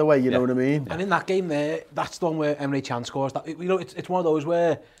makes, by the way, you know what I mean? And in that game there, that's the one where Emre Can scores. That, you know, it's one of those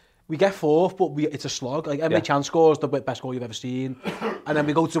where we get 4th, but it's a slog. Like, Emre Can scores the best goal you've ever seen. And then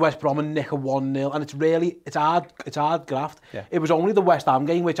we go to West Brom and nick a 1-0. And it's hard graft. Yeah. It was only the West Ham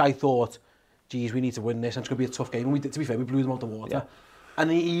game which I thought, geez, we need to win this, and it's going to be a tough game. And we did, to be fair, we blew them out the water. Yeah. And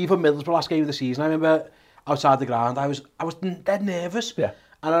the eve of Middlesbrough last game of the season, I remember outside the ground, I was dead nervous. Yeah.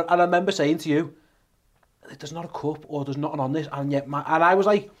 And I remember saying to you, there's not a cup or there's nothing on this, and yet, and I was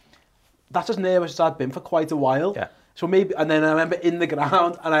like, that's as nervous as I'd been for quite a while. Yeah. So maybe, and then I remember in the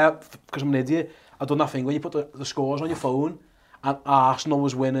ground, and because I'm an idiot, I'd done that thing where you put the scores on your phone, and Arsenal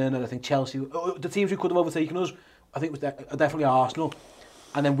was winning, and I think Chelsea, the teams who could have overtaken us, I think it was definitely Arsenal.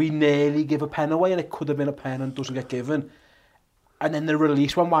 And then we nearly give a pen away, and it could have been a pen and doesn't get given. And then the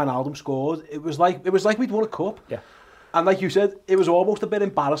release when Wijnaldum scored, it was like we'd won a cup. Yeah. And like you said, it was almost a bit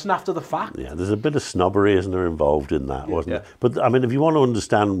embarrassing after the fact. Yeah, there's a bit of snobbery, isn't there, involved in that, wasn't it? But I mean, if you want to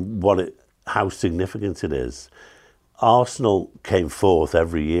understand how significant it is, Arsenal came 4th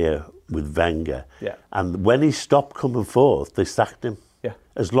every year with Wenger. Yeah. And when he stopped coming 4th, they sacked him. Yeah.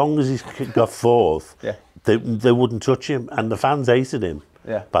 As long as he got 4th, they wouldn't touch him, and the fans hated him.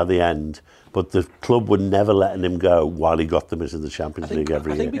 Yeah. By the end, but the club were never letting him go while he got them into the Champions League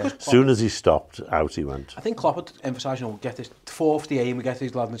every year. As soon as he stopped, out he went. I think Klopp had emphasised, get this 4th the aim, we get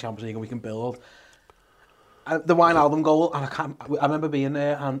these lads in the Champions League and we can build. And the Wijnaldum goal, and I remember being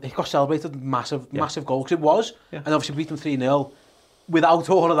there, and he got celebrated massive goal, because it was, and obviously beat them 3-0. without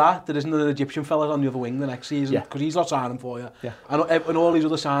all of that, there isn't an Egyptian fella on the other wing the next season because he's not signing for you. Yeah. And all these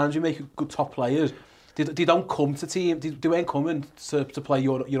other signings, you make good top players. They don't come to team. They weren't coming to play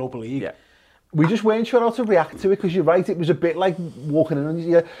Europa League. Yeah. We just weren't sure how to react to it because you're right. It was a bit like walking in and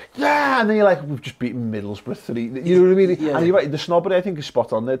you're like, yeah, and then you're like, we've just beaten Middlesbrough 3. You know what I mean? Yeah. And you're right. The snobbery I think is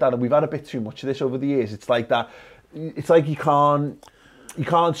spot on there, Dan. And we've had a bit too much of this over the years. It's like that. It's like you can't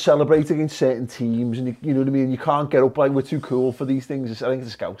celebrate against certain teams, and you know what I mean. You can't get up like we're too cool for these things. I think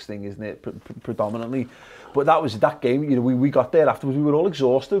it's a Scouts thing, isn't it? Predominantly. But that game. You know, we got there afterwards. We were all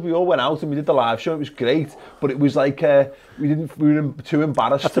exhausted. We all went out and we did the live show. It was great, but it was like we were too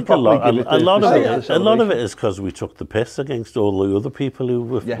embarrassed. I think a lot of it is because we took the piss against all the other people who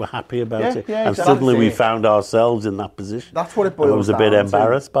were happy about it, and exactly. Suddenly we found ourselves in that position. That's what it boils down to. I was a bit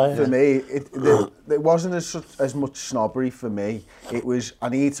embarrassed by it. For me, it wasn't as much snobbery for me. It was, I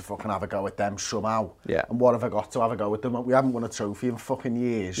need to fucking have a go at them somehow. Yeah. And what have I got to have a go at them? We haven't won a trophy in fucking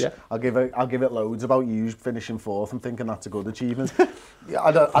years. Yeah. I'll give it loads about you finishing fourth and thinking that's a good achievement.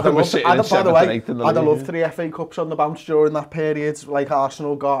 I'd have loved 3 FA Cups on the bounce during that period, like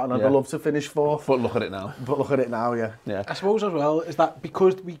Arsenal got, and I'd have loved to finish fourth. But look at it now. Yeah. I suppose as well is that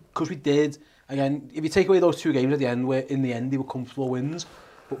because we did, again, if you take away those 2 games at the end, where in the end they were comfortable wins,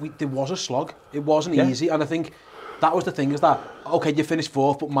 but there was a slog. It wasn't easy, and I think that was the thing, is that, okay, you finished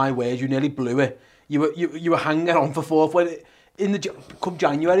fourth, but my word, you nearly blew it. You were hanging on for fourth. When come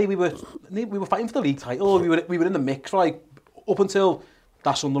January, we were fighting for the league title. We were in the mix for like up until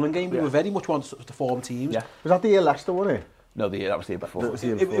that Sunderland game. We were very much one to form teams. Yeah. Was that the year Leicester won it? No, that was the year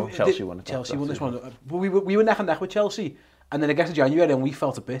before. Chelsea won it. Chelsea won this one. But we were neck and neck with Chelsea, and then it gets to January and we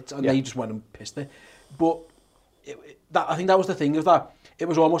felt a bit, and they just went and pissed it. But I think that was the thing, is that it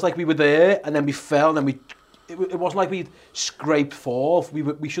was almost like we were there and then we fell, and then it wasn't like we'd scraped fourth.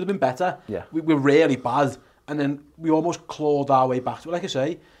 We should have been better. Yeah. We were really bad, and then we almost clawed our way back to it. Like I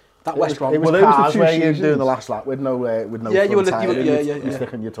say, that West Brom. It was cars where you were doing the last lap with no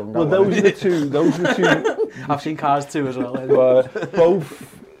sticking your tongue out. Well, those were the two. I've seen Cars too as well.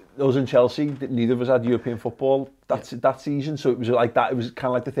 Both us and Chelsea, neither of us had European football that season, so it was like that. It was kind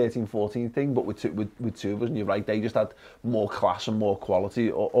of like the 13-14 thing, but with two of us. And you're right, they just had more class and more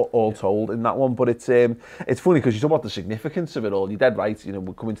quality, all told, in that one. But it's funny because you talk about the significance of it all. You're dead right. You know,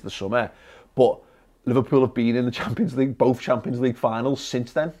 we're coming to the summer, but Liverpool have been in the Champions League, both Champions League finals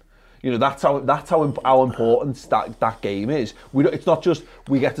since then. You know, that's how important that game is. It's not just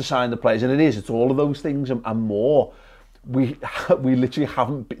we get to sign the players, and it's all of those things and more. We literally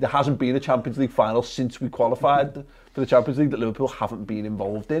haven't. There hasn't been a Champions League final since we qualified for the Champions League that Liverpool haven't been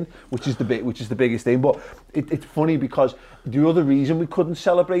involved in, which is the biggest thing. But it's funny because the other reason we couldn't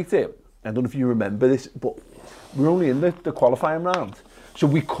celebrate it, I don't know if you remember this, but we're only in the qualifying round, so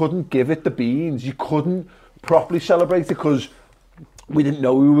we couldn't give it the beans. You couldn't properly celebrate it because we didn't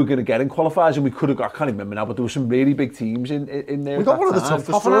know we were going to get in qualifiers, and we could have got, I can't remember now, but there were some really big teams in there. We got one of the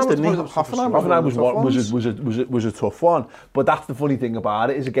toughest first, didn't we? Hoffenheim was a tough one. But that's the funny thing about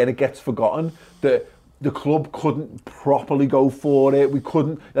it, is again, it gets forgotten that the club couldn't properly go for it. They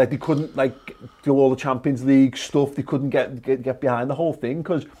couldn't do all the Champions League stuff. They couldn't get behind the whole thing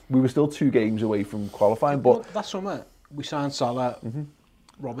because we were still 2 games away from qualifying. But that summer we signed Salah,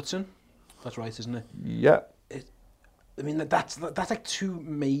 Robertson. That's right, isn't it? Yeah. I mean, that's like two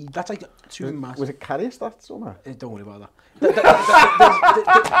massive. Was it Karius that summer? Don't worry about that.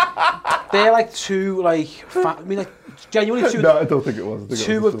 They're like two, genuinely two. No, I don't think it was.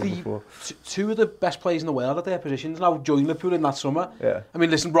 Two of the best players in the world at their positions now joined Liverpool in that summer. Yeah. I mean,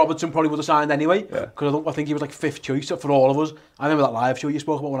 listen, Robertson probably would have signed anyway, because I think he was like 5th choice for all of us. I remember that live show you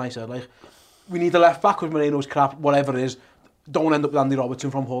spoke about when I said, like, we need a left back because Moreno's crap, whatever it is. Don't end up with Andy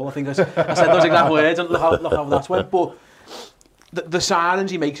Robertson from Hull. I think I said those exact words, and look how that's went. But the signings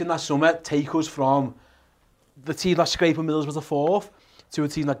he makes in that summer take us from the team that scraping Middlesbrough was the 4th to a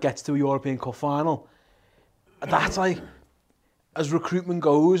team that gets to a European Cup final. That's like, as recruitment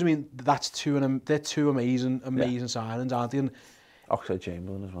goes, I mean, they're two amazing signings, aren't they? And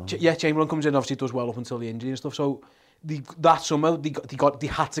Chamberlain as well. Chamberlain comes in, obviously does well up until the injury and stuff. So that summer they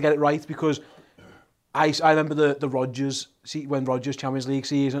had to get it right, because I remember the Rodgers, when Rodgers Champions League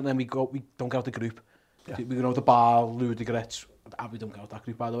season, and then we don't get out the group. Yeah. We go out the Bar, Ludogorets. We don't get out that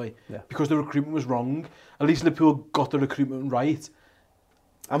group, by the way, because the recruitment was wrong. At least Liverpool got the recruitment right.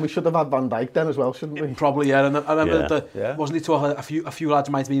 And we should have had Van Dijk then as well, shouldn't we? Probably, yeah. And I remember wasn't it a few lads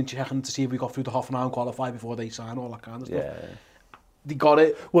might have been checking to see if we got through the Hoffenheim and qualify before they sign, all that kind of stuff. Yeah. They got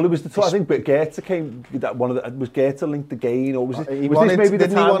it. Well, it was I think Goethe came. Was Goethe linked the gain, or was it?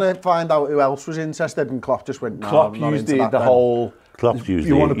 Didn't he want to find out who else was interested? And Klopp just went. No, Klopp used the whole. Klopp's usually,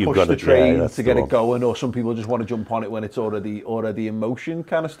 you want to you've push got the it, train that's to the get it one. going, or some people just want to jump on it when it's already in motion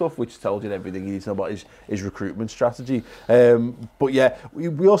kind of stuff, which tells you everything you need to know about his recruitment strategy. But yeah,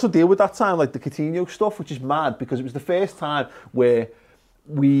 we also deal with that time, like the Coutinho stuff, which is mad, because it was the first time where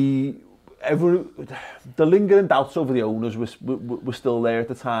the lingering doubts over the owners were still there at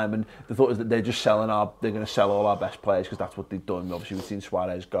the time, and the thought is that they're going to sell all our best players because that's what they've done. Obviously, we've seen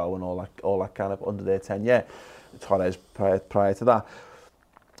Suarez go and all that kind of under their tenure. Torres prior to that.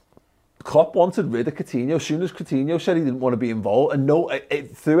 Klopp wanted rid of Coutinho as soon as Coutinho said he didn't want to be involved, and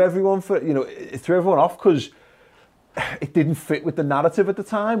it threw everyone off because it didn't fit with the narrative at the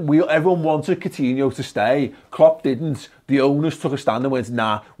time. Everyone wanted Coutinho to stay. Klopp didn't. The owners took a stand and went,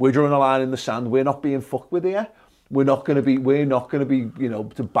 "Nah, we're drawing a line in the sand. We're not being fucked with here. We're not going to be,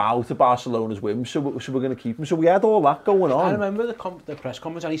 to bow to Barcelona's whims. So we're going to keep him." So we had all that going on. I remember the press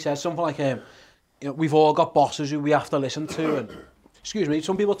conference, and he said something like, we've all got bosses who we have to listen to, and excuse me,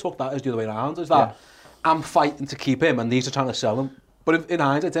 some people took that as the other way around, as that I'm fighting to keep him and these are trying to sell him. But in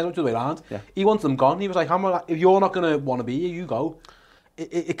hindsight, it turned out the other way around. Yeah. He wanted them gone. He was like, if you're not going to want to be here, you go.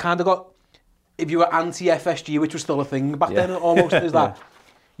 It kind of got, if you were anti-FSG, which was still a thing back then, almost, is that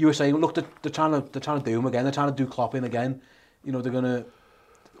you were saying, look, they're trying to do him again. They're trying to do Klopp in again. You know, they're going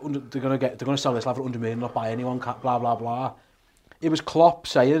to sell this lad for 100 million, not buy anyone, blah blah blah. It was Klopp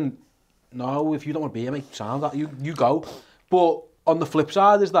saying, no, if you don't want to be here, mate, sound that you go. But on the flip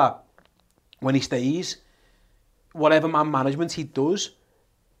side is that when he stays, whatever man management he does,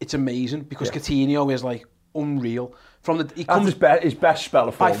 it's amazing because Coutinho is like unreal. He comes his best spell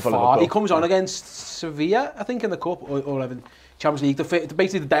of form for Liverpool. He comes on against Sevilla, I think, in the Cup or Champions League.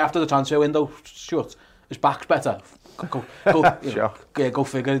 Basically, the day after the transfer window shut, his back's better. Go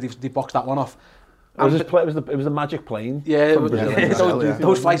figure. They boxed that one off. It was the magic plane. Yeah, from Brazil.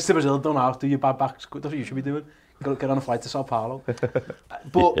 those flights to Brazil don't have to. Your bad back's good. That's what you should be doing. Get on a flight to Sao Paulo.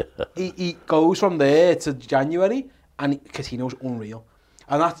 But he goes from there to January, and Coutinho's unreal.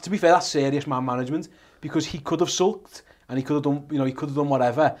 And that, to be fair, that's serious man management because he could have sulked and he could have done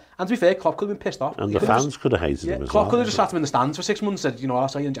whatever. And to be fair, Klopp could have been pissed off. And the fans could have hated him as well. Klopp could have just sat him in the stands for 6 months and said, I'll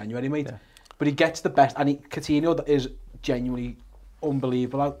see you in January, mate. Yeah. But he gets the best, and Coutinho is genuinely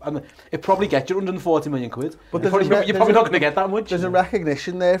unbelievable, and it probably gets you 140 million quid. But you're probably not going to get that much. There's a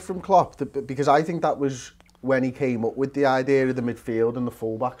recognition there from Klopp because I think that was when he came up with the idea of the midfield and the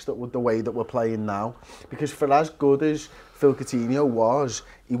fullbacks that were the way that we're playing now. Because for as good as Phil Coutinho was,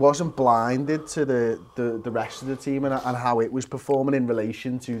 he wasn't blinded to the rest of the team and how it was performing in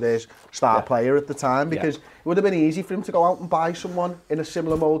relation to their star player at the time. Because it would have been easy for him to go out and buy someone in a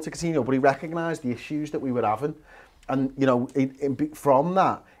similar mould to Coutinho, but he recognised the issues that we were having. And, from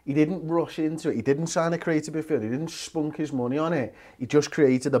that, he didn't rush into it. He didn't sign a creative midfield. He didn't spunk his money on it. He just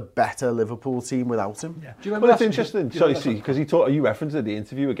created a better Liverpool team without him. Yeah. Do you remember that's interesting? Because you referenced the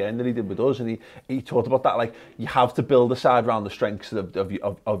interview again that he did with us, and he talked about that, like, you have to build a side around the strengths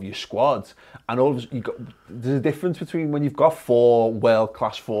of your squad. And all of there's a difference between when you've got 4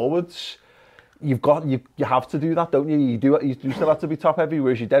 world-class forwards. You have to do that, don't you? You do still have to be top heavy,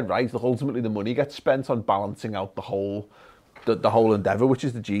 whereas you're dead right. Ultimately, the money gets spent on balancing out the whole endeavour, which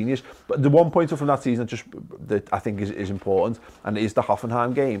is the genius. But the one pointer from that season that I think is important, and it is the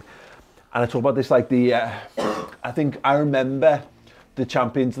Hoffenheim game. And I talk about this like I think I remember the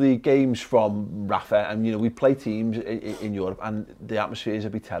Champions League games from Rafa, and we play teams in Europe, and the atmospheres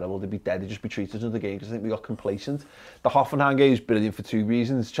would be terrible. They'd be dead. They'd just be treated as another game because I think we got complacent. The Hoffenheim game is brilliant for 2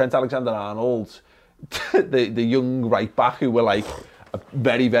 reasons. Trent Alexander-Arnold, the young right back who were like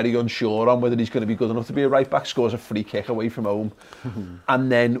very, very unsure on whether he's going to be good enough to be a right back, scores a free kick away from home.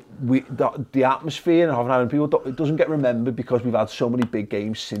 And then the atmosphere in Hoffenheim, it doesn't get remembered because we've had so many big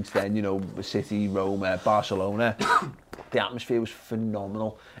games since then, City, Roma, Barcelona. The atmosphere was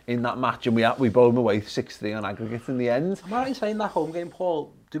phenomenal in that match, and we bowled them away 6-3 on aggregate in the end. Am I right in saying that home game,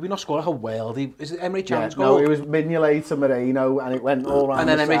 Paul? Did we not score like a worldie? Is it Emre Can's goal? No, it was Mignolet to Moreno, and it went all around. And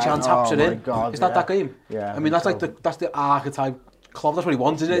then Emre Can taps it in. God, is that game? Yeah. I mean, that's the archetype club. That's what he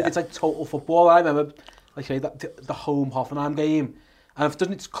wants, isn't it? It's like total football. I remember, like I say, the home Hoffenheim game. And if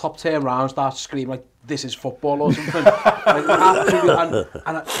doesn't Klopp turn around and start screaming like this is football or something,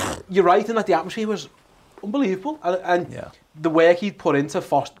 you're right in that the atmosphere was unbelievable, and the work he'd put into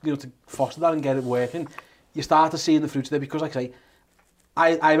foster that and get it working, you start to see in the fruits of it, because like I say,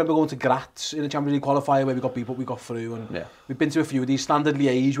 I remember going to Graz in the Champions League qualifier where we got beat but we got through, and we've been to a few of these, Standard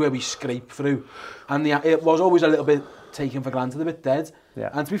Liège where we scraped through, and it was always a little bit taken for granted, a bit dead.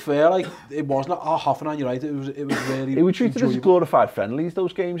 And to be fair, like, it wasn't Hoffenheim, you're right, it was really... It was treated as glorified friendlies,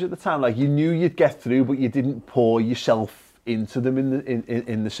 those games at the time. Like, you knew you'd get through, but you didn't pour yourself into them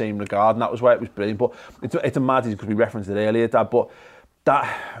in the same regard, and that was why it was brilliant. But it's a mad because we referenced it earlier, Dad, but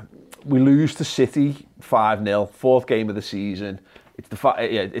that we lose to City 5-0, fourth game of the season. It's the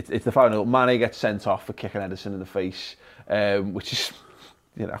 5-0. Mane gets sent off for kicking Ederson in the face, which is,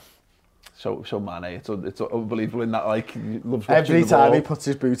 you know, so Mane. It's unbelievable in that, like, he loves watching every the time ball. he puts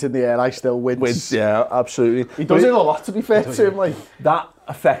his boot in the air, I still wins. Yeah, absolutely. He does it a lot, to be fair to him. Like that,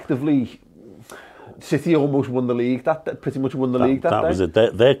 effectively, City almost won the league. That pretty much won the league that day. That was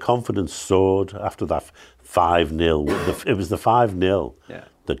it. Their confidence soared after that 5-0. It was the 5-0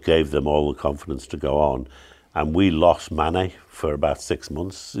 that gave them all the confidence to go on. And we lost Mane for about 6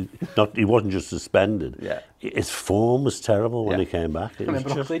 months. He wasn't just suspended. Yeah. His form was terrible when he came back. I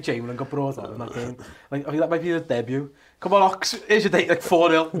remember Oxley Chamberlain got brought on in that game. Like, I think that might be the debut. Come on, Ox, here's your date, like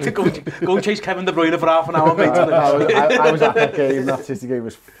 4-0. Go chase Kevin De Bruyne for half an hour, mate. I was at that game. That City game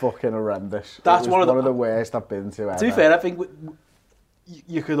was fucking horrendous. That's one of the worst I've been to ever. To be fair, I think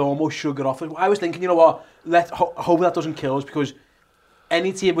you could almost shrug it off. I was thinking, you know what, hope that doesn't kill us, because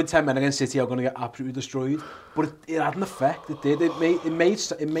any team with 10 men against City are going to get absolutely destroyed. But it had an effect. It did. It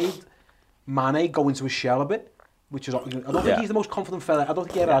made Mane go into a shell a bit, which is, I don't think he's the most confident fella. I don't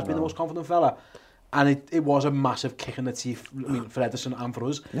think he ever has been the most confident fella. And it was a massive kick in the teeth, I mean, for Ederson and for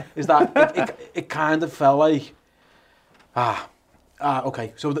us. Is that it kind of felt like,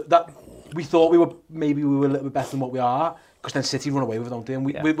 okay. So that we thought we were a little bit better than what we are. Because then City run away with it, don't they? And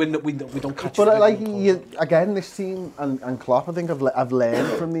we don't catch it. But like, again, this team and Klopp, I think, have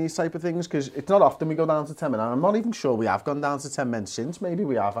learned from these type of things, because it's not often we go down to 10 men. And I'm not even sure we have gone down to 10 men since. Maybe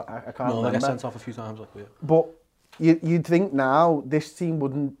we have. I can't remember. I get sent off a few times. Like we. But you'd think now this team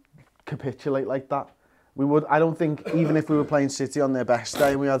wouldn't capitulate like that. We would. I don't think, even if we were playing City on their best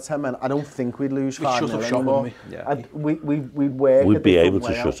day and we had 10 men, I don't think we'd lose 5-0 anymore. We'd be able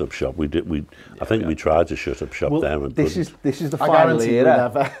to shut up shop. I think we tried to shut up shop there. And this is the final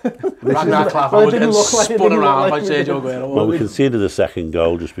era. Ragnar Klavan getting spun around by Sergio Aguero. Well, we conceded the second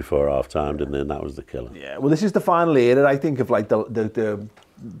goal just before half time, didn't they? And that was the killer. Yeah. Well, this is the final era, I think, of like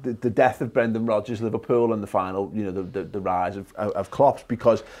the death of Brendan Rodgers, Liverpool, and the final, you know, the rise of Klopp,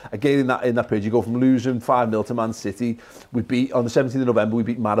 because again in that period you go from losing 5-0 to Man City. We beat on the 17th of November. We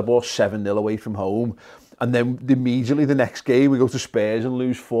beat Maribor 7-0 away from home, and then immediately the next game we go to Spurs and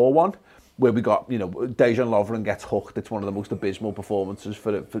lose 4-1. Where we got, you know, Dejan Lovren gets hooked. It's one of the most abysmal performances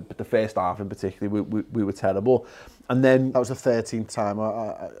for the first half in particular. We were terrible, and then that was the 13th time.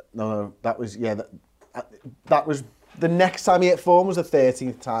 No, that was that was. The next time he hit form was the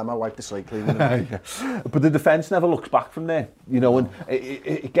 13th time I wiped the slate clean. But the defence never looks back from there, you know, and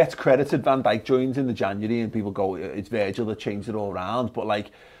it gets credited. Van Dijk joins in the January and people go, it's Virgil that changed it all around. But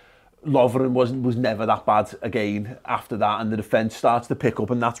like, Lovren was never that bad again after that, and the defence starts to pick up,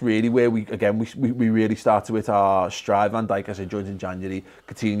 and that's really where we really start to hit our stride. Van Dijk, as I said, joins in January.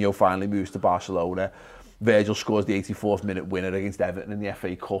 Coutinho finally moves to Barcelona. Virgil scores the 84th minute winner against Everton in the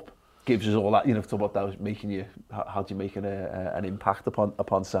FA Cup. Gives us all that, you know, to what that was making you, how do you make an impact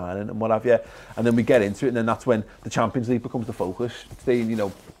upon signing and what have you. And then we get into it, and then that's when the Champions League becomes the focus. It's the, you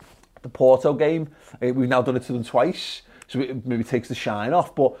know, the Porto game, we've now done it to them twice, so it maybe takes the shine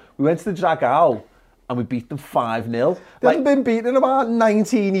off, but we went to the Dragao and we beat them 5-0. They haven't been beaten in about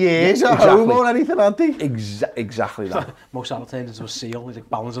 19 years at home or anything, had they? Exactly that. Mo Salah turned into a seal. He's like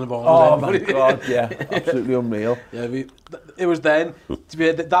balancing the ball. Oh my God, yeah. Absolutely unreal. Yeah, it was then,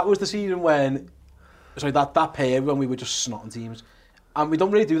 that was the season when, that period when we were just snotting teams. And we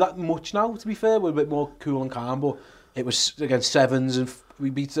don't really do that much now, to be fair. We're a bit more cool and calm, but it was against sevens, and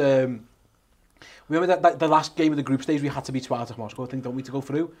we beat... we remember that the last game of the group stage, we had to beat Spartak Moscow, I think, don't we, to go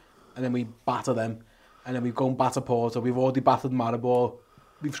through? And then we batter them. And then we've gone batter Porto. We've already battered Maribor.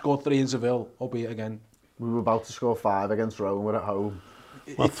 We've scored 3 in Seville, albeit again. We were about to score 5 against Rome. We're at home.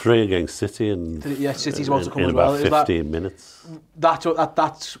 Well, 3 against City, and City's about to come in as well. about 15 minutes.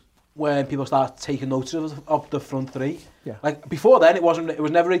 That's when people start taking notice of the front 3. Yeah. Like before then, it was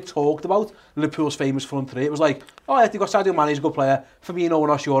never really talked about Liverpool's famous front 3. It was like, oh yeah, they got Sadio Mane, he's a good player. Firmino, we're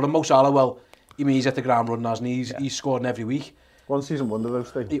not sure. And Mo Salah, well, I mean, he's at the ground running, hasn't he? He's scoring every week. One season wonder,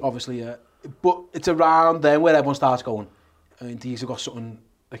 those things. Obviously, yeah. But it's around then where everyone starts going, I mean, these have got something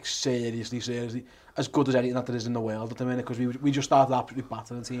like seriously as good as anything that there is in the world at the minute, because we just started absolutely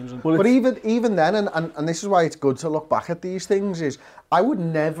battering teams. And but even then, and this is why it's good to look back at these things, is I would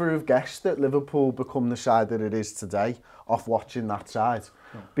never have guessed that Liverpool become the side that it is today off watching that side.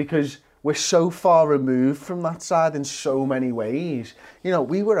 Because we're so far removed from that side in so many ways. You know,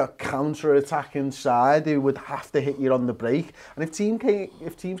 we were a counter-attacking side who would have to hit you on the break. And if teams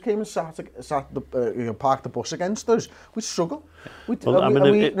came and parked the bus against us, we'd struggle.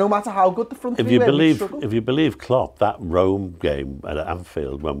 No matter how good the front three were, we'd struggle. If you believe Klopp, that Rome game at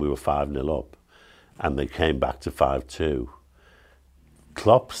Anfield when we were 5-0 up and they came back to 5-2,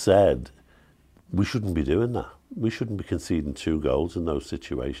 Klopp said, we shouldn't be doing that. We shouldn't be conceding 2 goals in those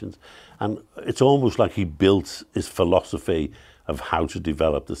situations. And it's almost like he built his philosophy of how to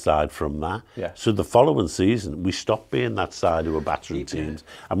develop the side from that. Yeah. So the following season, we stopped being that side who were battering teams,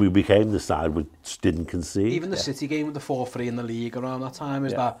 and we became the side which didn't concede. Even the City game with the 4-3 in the league around that time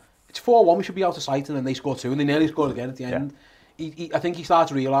is that it's 4-1, we should be out of sight, and then they score 2, and they nearly scored again at the end. I think he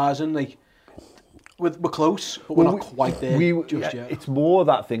started realising, like, we're close, but we're not quite there just yet. It's more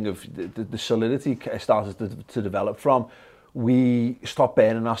that thing of the solidity started to develop from. We stopped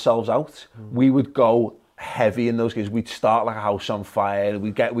burning ourselves out. We would go heavy in those games. We'd start like a house on fire.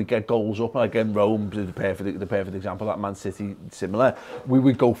 We'd get goals up. Like in Rome, the perfect example. That Man City, similar. We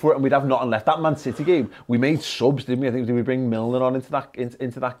would go for it, and we'd have nothing left. That Man City game, we made subs, didn't we? I think we bring Milner on into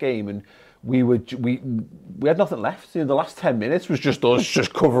that game, and we had nothing left. You know, the last 10 minutes was just us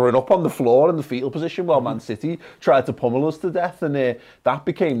just covering up on the floor in the fetal position while Man City tried to pummel us to death, and that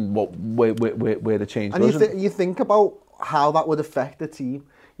became where the change was. And you think about how that would affect the team.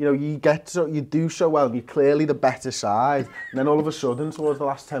 You know, you do so well, you're clearly the better side, and then all of a sudden, towards the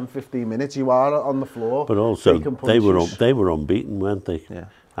last 10-15 minutes, you are on the floor. But also, they were unbeaten, weren't they? Yeah.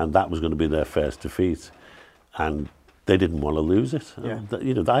 And that was going to be their first defeat, and they didn't want to lose it. Yeah.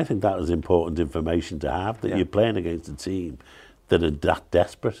 You know, I think that was important information to have, that you're playing against a team that are that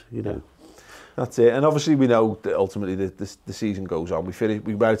desperate, you know. That's it. And obviously we know that ultimately the season goes on.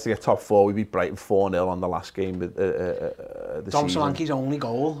 We managed to get top 4. We beat Brighton 4-0 on the last game of the Dom season. Solanke's only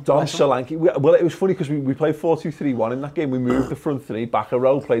goal. Dom Solanke. Well, it was funny because we played 4-2-3-1 in that game. We moved the front 3 back a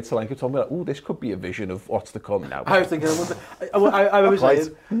row, played Solanke. Told me like, oh, this could be a vision of what's to come now. I was thinking, I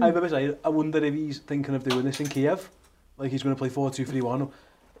remember saying, I wonder if he's thinking of doing this in Kiev. Like he's going to play 4-2-3-1.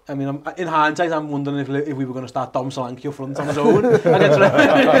 I mean, in hindsight, I'm wondering if we were going to start Dom Solanke up front on his own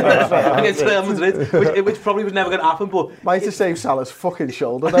against Real Madrid, which probably was never going to happen. But might have saved Salah's fucking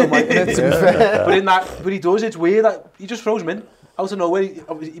shoulder, though, mightn't it? To be fair. But he does. It's weird that he just throws him in out of nowhere.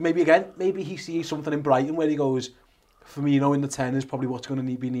 Maybe he sees something in Brighton where he goes, Firmino in the 10 is probably what's going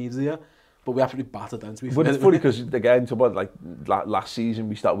to be needed here. But we absolutely battered them, to be fair. But it's funny because, again, like last season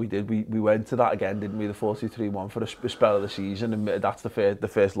we went to that again, didn't we? The 4-2-3-1 for a spell of the season, and that's the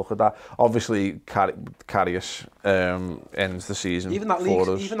first look at that. Obviously, Karius ends the season even that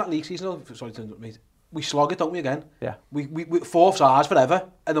for us. Even that league season, sorry to interrupt, mate, we slog it, don't we, again? Yeah. We fourths ours forever,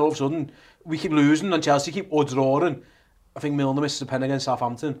 and then all of a sudden, we keep losing, and Chelsea keep drawing. I think Milner misses a pen against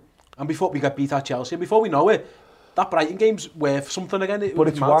Southampton, and before we get beat at Chelsea, and before we know it, that Brighton game's worth something again. But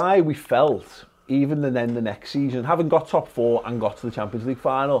it's why we felt, even then the next season, having got top 4 and got to the Champions League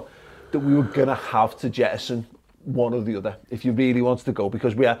final, that we were going to have to jettison one or the other if you really wanted to go,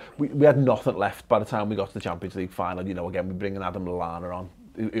 because we had nothing left by the time we got to the Champions League final. You know, again, we're bringing Adam Lallana on,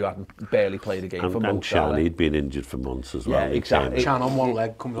 who hadn't barely played a game for months. And Chan, he'd been injured for months as well. Yeah, exactly. Chan on one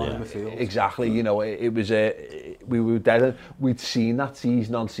leg comes on in the field. Exactly. You know, it was we were dead. We'd seen that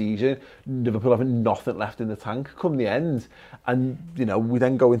season on season. Liverpool having nothing left in the tank come the end, and you know we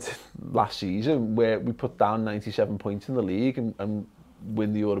then go into last season where we put down 97 points in the league and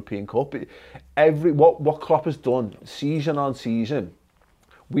win the European Cup. What Klopp has done season on season,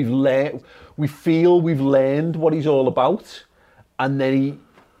 we feel we've learned what he's all about. And then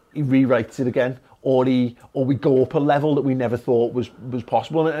he rewrites it again, or we go up a level that we never thought was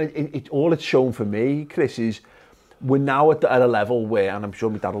possible. And all it's shown for me, Chris, is we're now at a level where, and I'm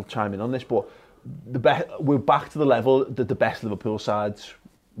sure my dad will chime in on this, but we're back to the level that the best Liverpool sides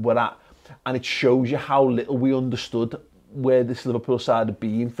were at, and it shows you how little we understood where this Liverpool side had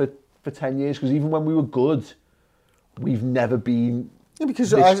been for 10 years. Because even when we were good, we've never been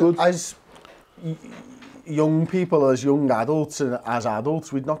this good. As young people, as young adults and as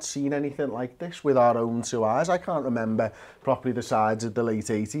adults, we'd not seen anything like this with our own 2 eyes. I can't remember properly the sides of the late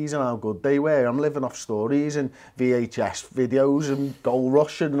 80s and how good they were. I'm living off stories and VHS videos and Goal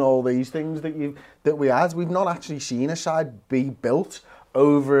Rush and all these things that we had. We've not actually seen a side be built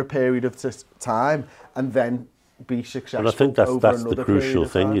over a period of time and then be successful. But I think that's the crucial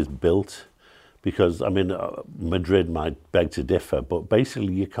thing, is built. Because, I mean, Madrid might beg to differ, but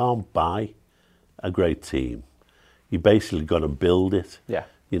basically you can't buy a great team. You basically got to build it. Yeah.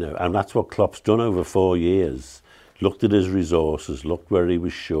 You know, and that's what Klopp's done over 4 years. Looked at his resources, looked where he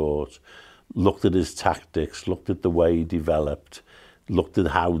was short, looked at his tactics, looked at the way he developed, looked at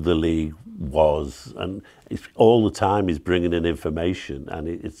how the league was, and it's, all the time he's bringing in information, and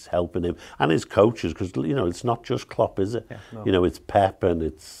it's helping him and his coaches, because it's not just Klopp, is it? Yeah, no. It's Pep and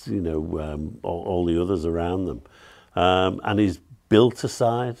it's all the others around them, and he's built a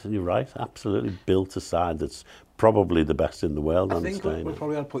side. You're right, absolutely built a side that's probably the best in the world. I think we're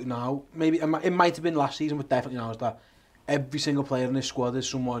probably at a point now. Maybe it might have been last season, but definitely now is that every single player in this squad is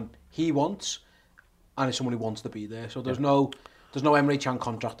someone he wants, and is someone who wants to be there. So there's no Emre Can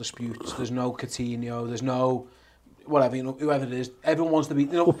contract disputes. There's no Coutinho. There's no whatever, whoever it is. Everyone wants to be.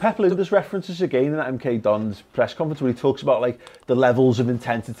 Well, Pep Lijnders references again in that MK Dons press conference where he talks about like the levels of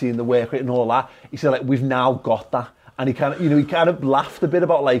intensity and the work rate and all that. He said like we've now got that, and he kind of laughed a bit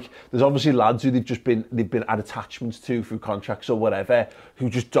about like there's obviously lads who they've been had attachments to through contracts or whatever who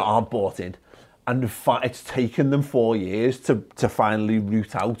just aren't bought in. And it's taken them 4 years to finally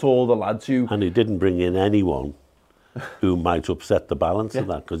root out all the lads who... And he didn't bring in anyone who might upset the balance of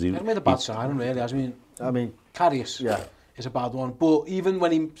that. Because he made a bad signing, really. I mean, Karius is a bad one. But even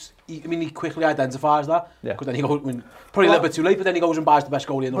when he quickly identifies that. Because then he goes, probably a little bit too late, but then he goes and buys the best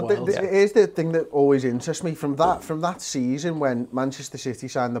goalie in the world. Here's the thing that always interests me from that season when Manchester City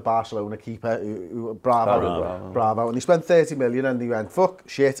signed the Barcelona keeper, Bravo, and they spent 30 million and they went, fuck,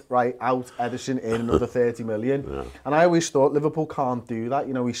 shit, right, out, Ederson in, another 30 million. Yeah. And I always thought Liverpool can't do that,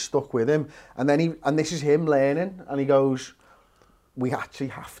 he's stuck with him. And then this is him learning, and he goes, we actually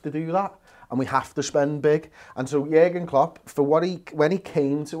have to do that. And we have to spend big. And so Jurgen Klopp, when he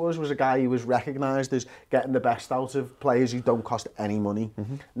came to us, was a guy who was recognised as getting the best out of players who don't cost any money.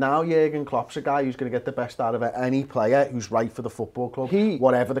 Mm-hmm. Now Jurgen Klopp's a guy who's going to get the best out of any player who's right for the football club,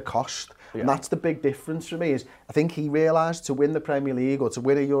 whatever the cost. Yeah. And that's the big difference for me, is I think he realised to win the Premier League or to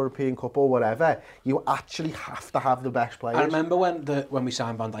win a European Cup or whatever, you actually have to have the best players. I remember when we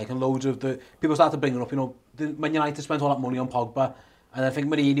signed Van Dijk and loads of the people started bringing up, Man United spent all that money on Pogba. And I think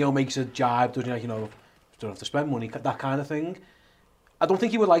Mourinho makes a jibe, doesn't he? Don't have to spend money, that kind of thing. I don't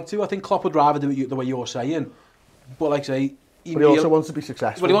think he would like to. I think Klopp would rather do it the way you're saying. But like I say... But he also wants to be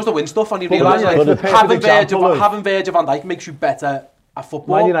successful. But he wants to win stuff, and he realises having Virgil van Dijk makes you better at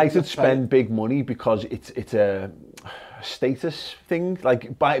football. Man United spend big money because it's a status thing.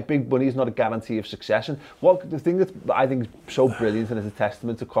 Like, big money is not a guarantee of success. And the thing that I think is so brilliant and is a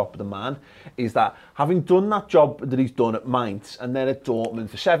testament to Klopp the man is that having done that job that he's done at Mainz and then at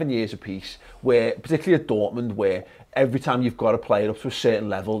Dortmund for 7 years apiece, where particularly at Dortmund, where every time you've got a player up to a certain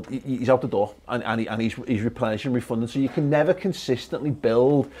level, he's out the door and he's replenishing, refunding. So you can never consistently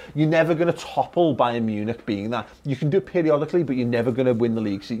build. You're never going to topple Bayern Munich being that. You can do it periodically, but you're never going to win the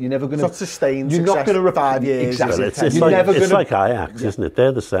league. You're never going to... It's not sustained success for 5 years. Exactly. It's like Ajax, isn't it?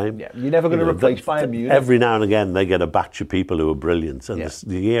 They're the same. Yeah. You're never going to replace Bayern Munich. Every now and again, they get a batch of people who are brilliant, and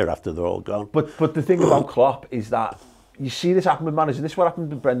the year after they're all gone. But the thing about Klopp is that you see this happen with managers, and this is what happened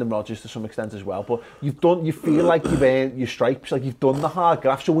with Brendan Rodgers to some extent as well, but you feel like you've earned your stripes, like you've done the hard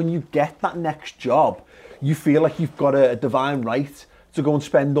graft, so when you get that next job, you feel like you've got a divine right to go and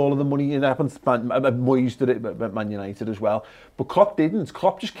spend all of the money. It happened, Moyes did it at Man United as well, but Klopp didn't.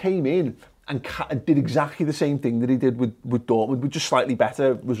 Klopp just came in and did exactly the same thing that he did with Dortmund, with just slightly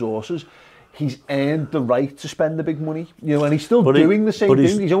better resources. He's earned the right to spend the big money, and he's still doing the same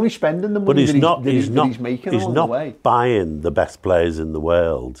thing. He's only spending the money that he's making along the way. He's not buying the best players in the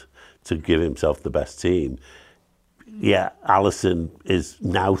world to give himself the best team. Yeah, Alisson is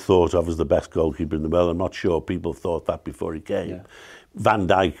now thought of as the best goalkeeper in the world. I'm not sure people thought that before he came. Yeah. Van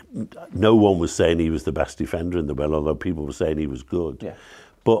Dijk, no one was saying he was the best defender in the world, although people were saying he was good. Yeah.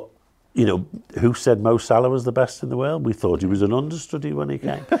 But who said Mo Salah was the best in the world? We thought he was an understudy when he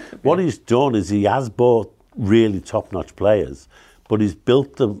came. What he's done is he has bought really top-notch players, but he's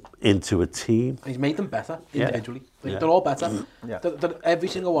built them into a team. And he's made them better individually. They're all better. Every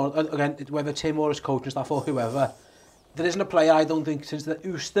single one, again, whether Tim or his coaching staff or whoever, there isn't a player, I don't think,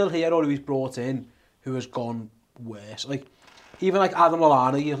 who's still here or who he's brought in, who has gone worse. Like, even like Adam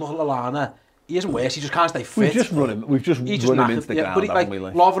Lallana, you look at Lallana, he isn't worse, he just can't stay fit. We've just run him into the ground, haven't we?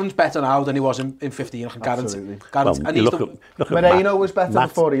 Lovren's better now than he was in 15, I can guarantee. Moreno was better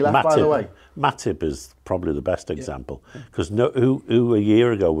before he left, by the way. Matip is probably the best example, because who a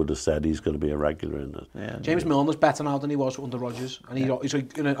year ago would have said he's going to be a regular in it? Yeah. James Milner's better now than he was under Rodgers, and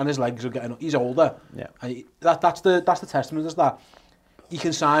and his legs are getting, he's older. Yeah. And that's the testament, is that you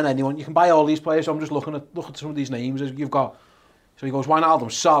can sign anyone, you can buy all these players. So I'm just looking at some of these names. You've got, so he goes,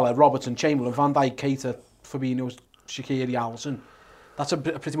 Wijnaldum, Salah, Robertson, Chamberlain, Van Dijk, Keita, Fabinho, Shaqiri, Alisson. That's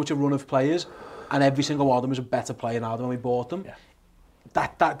pretty much a run of players, and every single one of them is a better player now than when we bought them. Yeah.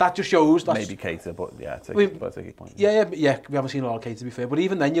 That just shows. Maybe Keita, but yeah, I take your point. Yeah, we haven't seen a lot of Keita, to be fair. But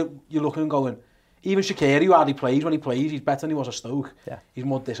even then, you're looking and going, Even Shaqiri, who hardly plays, when he plays, he's better than he was at Stoke. Yeah. He's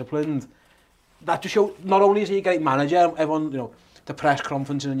more disciplined. That just shows, not only is he a great manager, everyone, you know, the press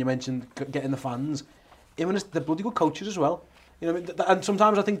conference, and you mentioned getting the fans, even the bloody good coaches as well. You know, and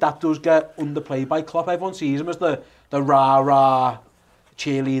sometimes I think that does get underplayed by Klopp. Everyone sees him as the rah-rah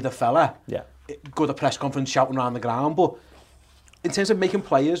cheerleader fella. Yeah. Good at press conference, shouting around the ground. But in terms of making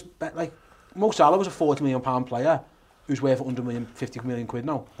players, like Mo Salah was a £40 million player who's worth 100 million, 50 million quid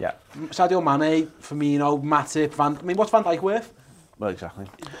now. Yeah. Sadio Mane, Firmino, Matip, what's Van Dijk worth? Well, exactly.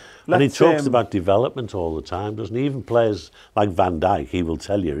 And he talks about development all the time, doesn't he? Even players like Van Dijk, he will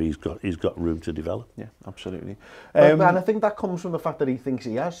tell you he's got room to develop. Yeah, absolutely. And I think that comes from the fact that he thinks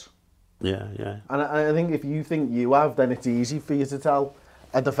he has. Yeah, yeah. And I think if you think you have, then it's easy for you to tell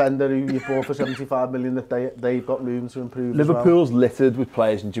a defender who you bought for 75 million that they've got room to improve. Liverpool's littered with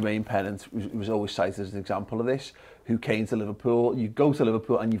players, and Jermaine Pennant was always cited as an example of this, who came to Liverpool. You go to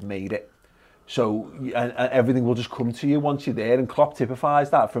Liverpool and you've made it. So and everything will just come to you once you're there, and Klopp typifies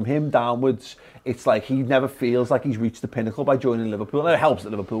that. From him downwards, it's like he never feels like he's reached the pinnacle by joining Liverpool. And it helps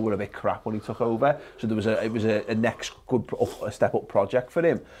that Liverpool were a bit crap when he took over, so it was a next good step up project for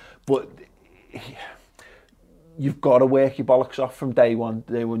him. But you've got to work your bollocks off from day one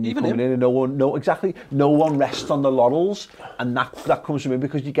you're coming in, and no one rests on the laurels, and that comes from him,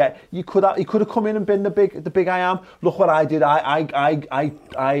 because he could have come in and been the big I am. Look what I did.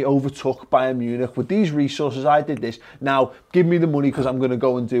 I overtook Bayern Munich with these resources. I did this. Now give me the money because I'm going to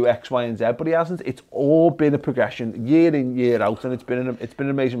go and do X, Y, and Z. But he hasn't. It's all been a progression year in, year out, and it's been an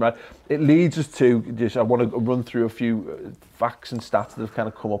amazing ride. It leads us to just, I want to run through a few facts and stats that have kind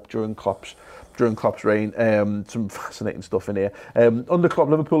of come up during Klopp's reign. Some fascinating stuff in here. Under Klopp,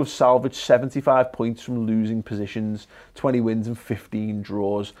 Liverpool have salvaged 75 points from losing positions, 20 wins and 15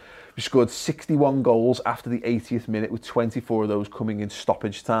 draws. We scored 61 goals after the 80th minute, with 24 of those coming in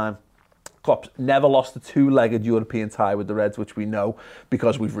stoppage time. Klopp's never lost a two-legged European tie with the Reds, which we know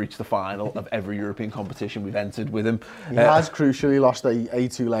because we've reached the final of every European competition we've entered with him. He has crucially lost a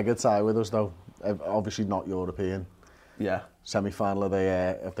two-legged tie with us, though. Obviously not European. Yeah. Semi-final of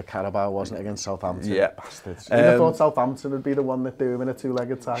the Carabao, wasn't it, against Southampton? Yeah. Bastards. I thought Southampton would be the one that do him in a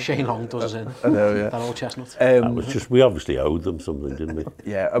two-legged tie. Shane Long does us in. I know, yeah. That old chestnut. That was just, we obviously owed them something, didn't we?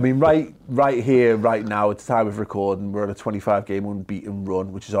 Yeah, I mean, right here, right now, at the time of recording, we're on a 25-game unbeaten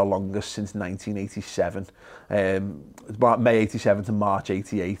run, which is our longest since 1987. It's about May 87 to March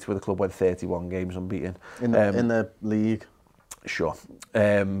 88, where the club went 31 games unbeaten. In the league? Sure,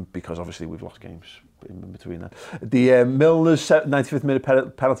 because obviously we've lost games in between that. The Milner's 95th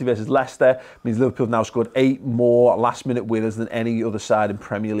minute penalty versus Leicester means Liverpool have now scored 8 more last minute winners than any other side in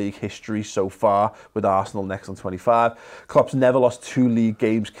Premier League history so far, with Arsenal next on 25. Klopp's never lost 2 league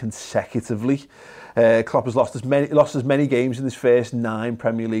games consecutively. Klopp has lost as many games in his first 9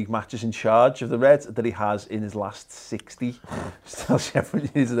 Premier League matches in charge of the Reds that he has in his last 60. Tells you everything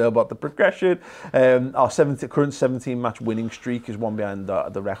you need to know about the progression. Our current 17-match winning streak is one behind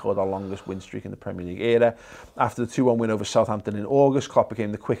the record, our longest win streak in the Premier League era. After the 2-1 win over Southampton in August, Klopp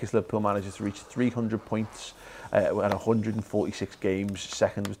became the quickest Liverpool manager to reach 300 points and 146 games.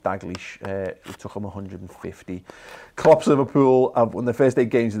 Second was Dalglish. It took him 150. Klopp's Liverpool have won their first 8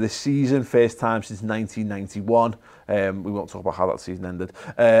 games of this season, first time since 1991. We won't talk about how that season ended.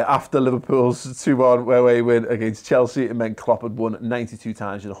 After Liverpool's 2-1 away win against Chelsea, it meant Klopp had won 92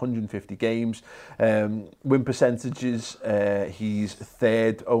 times in 150 games. Win percentages, he's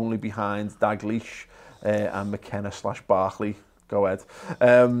third only behind Dalglish and McKenna/Barkley. Go ahead.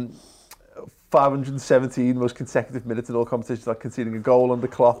 517 most consecutive minutes in all competitions, like conceding a goal under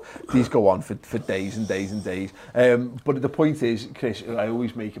Klopp. These go on for days and days and days. But the point is, Chris, I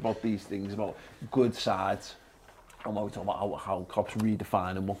always make about these things, about good sides, and when we talk about how Klopp's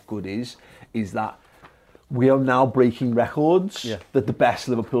redefining what good is that we are now breaking records that the best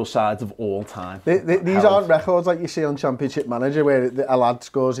Liverpool sides of all time. These aren't records like you see on Championship Manager, where a lad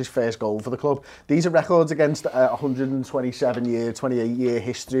scores his first goal for the club. These are records against a 127-year, 28-year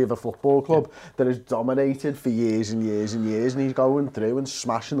history of a football club that has dominated for years and years and years, and he's going through and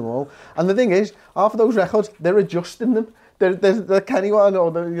smashing them all. And the thing is, half of those records, they're adjusting them. The Kenny one, or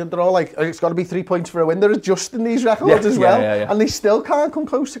they're all like, it's got to be 3 points for a win. They're adjusting these records as well, and they still can't come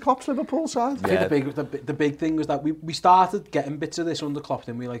close to Klopp's Liverpool side. I think the big thing was that we started getting bits of this under Klopp,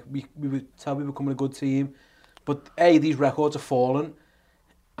 and we would tell we were becoming a good team, but these records are falling,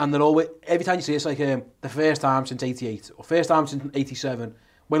 and they're always, every time you see it's like the first time since 88 or first time since 87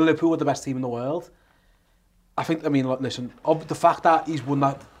 when Liverpool were the best team in the world. Listen, the fact that he's won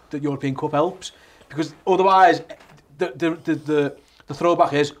the European Cup helps, because otherwise the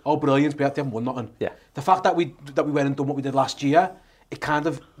throwback is, oh brilliant, we haven't won nothing. Yeah. The fact that we went and done what we did last year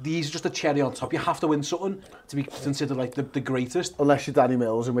these are just a cherry on top. You have to win something to be considered like the greatest. Unless you're Danny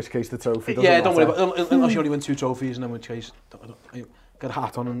Mills, in which case the trophy doesn't Yeah, don't worry matter. about it. Unless you only win 2 trophies, and then in which case, get a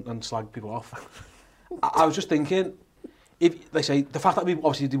hat on and slag people off. I was just thinking, if they say the fact that we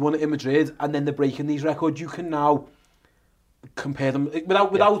obviously they won it in Madrid and then they're breaking these records, you can now compare them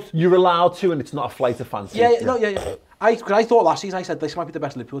without. You're allowed to, and it's not a flight of fancy. Yeah. I thought last season, I said this might be the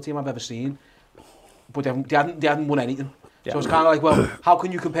best Liverpool team I've ever seen, but they hadn't won anything. So it's kind of like, well, how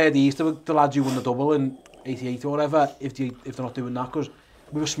can you compare these to the lads who won the double in '88 or whatever if they're not doing that? Because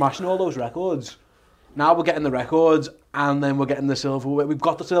we were smashing all those records. Now we're getting the records, and then we're getting the silverware. We've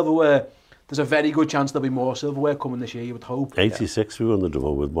got the silverware. There's a very good chance there'll be more silverware coming this year, you would hope. 86, we won the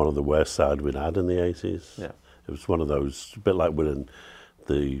double with one of the worst side we'd had in the 80s. Yeah. It was one of those, a bit like winning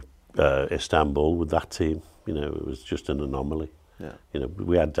the Istanbul with that team. You know, it was just an anomaly. Yeah. You know,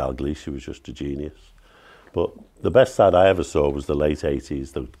 we had Dalglish, who was just a genius. But the best side I ever saw was the late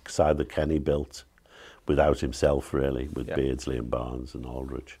 80s, the side that Kenny built without himself, really, with Beardsley and Barnes and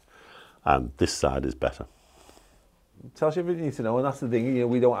Aldridge. And this side is better. Tells you everything you need to know, and that's the thing. You know,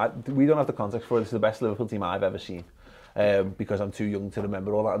 we don't have the context for it. It's the best Liverpool team I've ever seen, because I'm too young to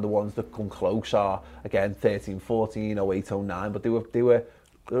remember all that. And the ones that come close are again 13, 14, 08, 09. But they were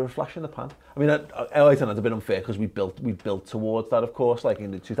a flash in the pan. I mean, Everton had a bit unfair because we built towards that, of course. Like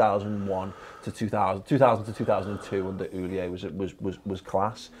in the 2001 to 2000 to 2002 under Houllier was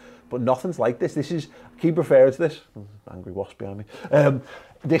class. But nothing's like this. This is, I keep referring to this. Angry wasp behind me.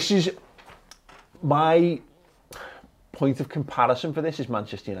 This is my point of comparison for this is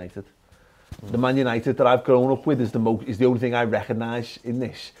Manchester United. The Man United that I've grown up with is the only thing I recognise in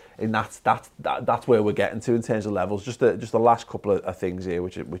this, and that's where we're getting to in terms of levels. Just the last couple of things here,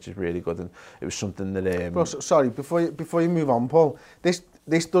 which is really good, and it was something that. Well, sorry, before you move on, Paul.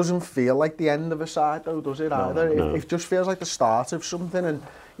 This doesn't feel like the end of a side, though, does it? Either No. It just feels like the start of something, and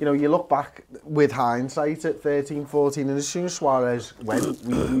you know, you look back with hindsight at 13, 14, and as soon as Suarez went,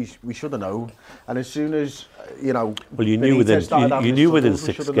 we should have known, and as soon as well, you knew within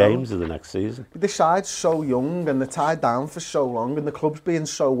 6 games of the next season. The side's so young and they're tied down for so long, and the club's being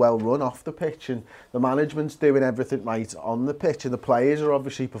so well run off the pitch, and the management's doing everything right on the pitch, and the players are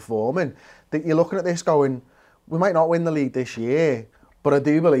obviously performing, that you're looking at this going, we might not win the league this year, but I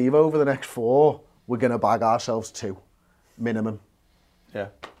do believe over the next 4 we're going to bag ourselves 2 minimum. Yeah.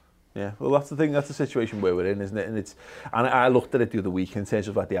 Well, that's the thing. That's the situation where we're in, isn't it? And I looked at it the other week in terms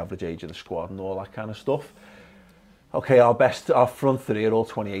of like the average age of the squad and all that kind of stuff. Okay, our front 3 are all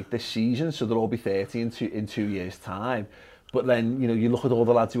 28 this season, so they'll all be 30 in 2 years' time. But then, you look at all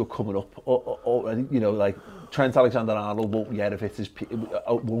the lads who are coming up already, like Trent Alexander-Arnold won't have hit his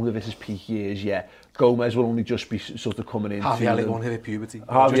peak years yet. Gomez will only just be sort of coming in. Harvey Elliott won't hit puberty.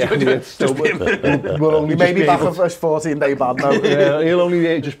 Harvey Elliott will only maybe back off his 14-day ban now. Yeah, he'll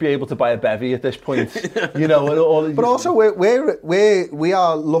only just be able to buy a bevy at this point, But also, we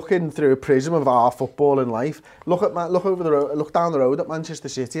are looking through a prism of our football in life. Look over the road, look down the road at Manchester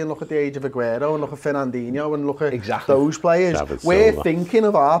City, and look at the age of Aguero, and look at Fernandinho, and look at those players. We're thinking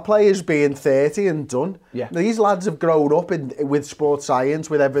of our players being 30 and done. Yeah. These lads have grown up with sports science,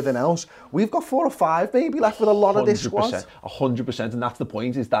 with everything else. We've got 4 or 5 maybe left with a lot of this squad. 100%, and that's the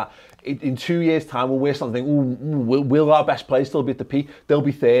point, is that in 2 years' time, when we're starting to think, will our best players still be at the peak? They'll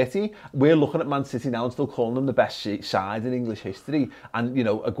be 30. We're looking at Man City now and still calling them the best side in English history. And,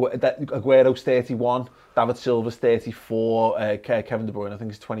 Aguero's 31, David Silva's 34, Kevin De Bruyne, I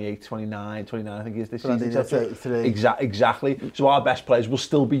think, is 28, 29, I think he is this season. Exactly. So our best players will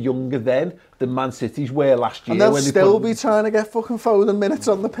still be younger then than Man City's were last year. And they'll still be trying to get fucking Foden minutes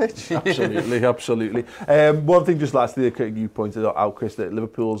on the pitch. Absolutely. One thing just lastly, you pointed out, Chris, that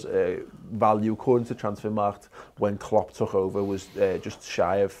Liverpool's value, according to Transfermarkt, when Klopp took over, was just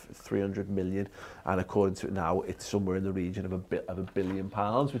shy of 300 million. And according to it now, it's somewhere in the region of £1 billion,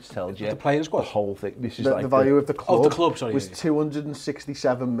 which tells you the players' squad. The whole thing. This is the value of the club. Oh, the club, sorry. Was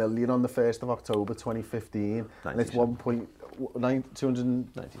 267 million on the 1st of October 2015, and it's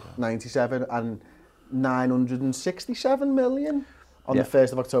 297 and 967 million on the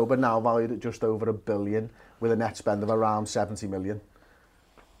 1st of October, now valued at just over £1 billion, with a net spend of around 70 million.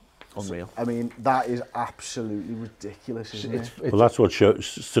 Unreal. I mean, that is absolutely ridiculous, isn't it? Well, that's what shows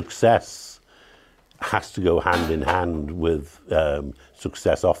success has to go hand in hand with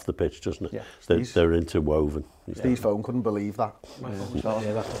success off the pitch, doesn't it? Yeah. They're interwoven. Steve's phone couldn't believe that.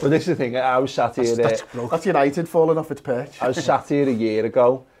 But this is the thing, I was sat here... That's United falling off its perch. I was sat here a year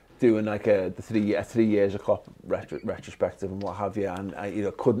ago doing like the 3 years of Klopp retrospective and what have you, and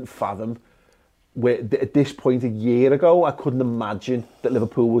I couldn't fathom at this point a year ago, I couldn't imagine that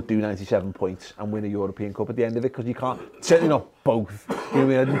Liverpool would do 97 points and win a European Cup at the end of it, because you can't, certainly not both. You know what I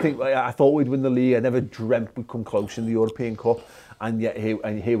mean? I didn't think, I thought we'd win the league. I never dreamt we'd come close in the European Cup, and yet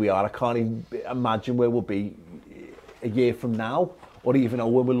here we are. I can't even imagine where we'll be a year from now, or even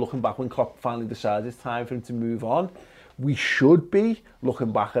when we're looking back when Klopp finally decides it's time for him to move on. We should be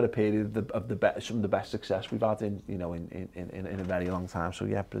looking back at a period of some of the best success we've had in a very long time. So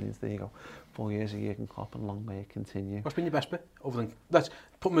yeah, brilliant. There you go. 4 years, a Jurgen Klopp, and long may it continue. What's been your best bit? Other than, let's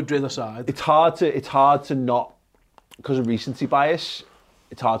put Madrid aside. It's hard to not, because of recency bias,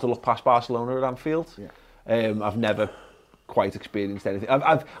 it's hard to look past Barcelona at Anfield. Yeah. I've never quite experienced anything.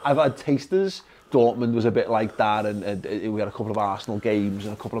 I've had tasters. Dortmund was a bit like that, and we had a couple of Arsenal games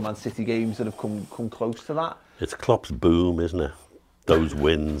and a couple of Man City games that have come close to that. It's Klopp's boom, isn't it? Those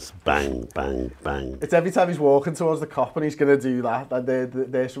wins, bang, bang, bang. It's every time he's walking towards the Kop and he's going to do that.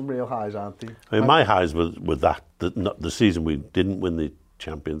 They're some real highs, aren't they? I mean, my highs were the season we didn't win the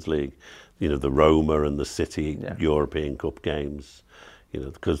Champions League. You know, the Roma and the City European Cup games. You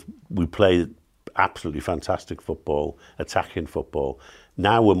know, because we played absolutely fantastic football, attacking football.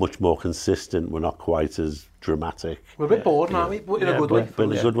 Now we're much more consistent. We're not quite as dramatic. We're a bit bored, aren't we? In a good way. But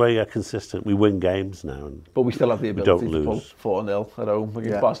in a good way, consistent. We win games now. But we still have the ability to pull 4-0 at home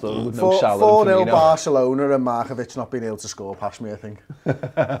against Barcelona with no Salah. 4-0 Barcelona, and Markovic not being able to score past me, I think.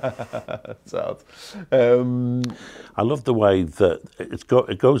 Sad. I love the way that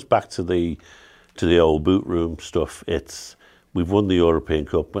it goes back to the old boot room stuff. We've won the European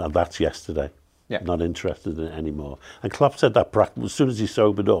Cup, and that's yesterday. Yeah. Not interested in it anymore. And Klopp said that as soon as he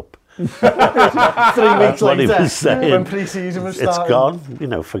sobered up. 3 weeks later, when pre-season was starting. It's gone. You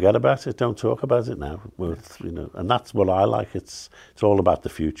know, forget about it. Don't talk about it now. And that's what I like. It's all about the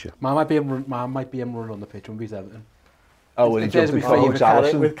future. Man might be him run on the pitch and beat Everton. Oh, when he jumped before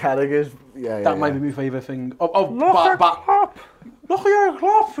Allison. With Carragher. That might be my favourite thing. Look at your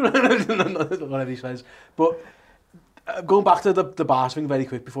Klopp! Whatever he says. But going back to the Barca thing very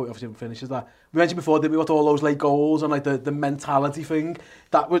quick before we obviously finishes that. We mentioned before, didn't we, what all those late goals and like the mentality thing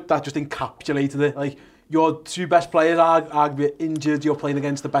that just encapsulated it. Like your two best players are injured. You're playing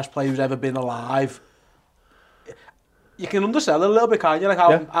against the best player who's ever been alive. You can undersell it a little bit, can't you? Like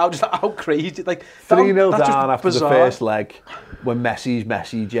how crazy, like 3-0 down after bizarre. The first leg when Messi's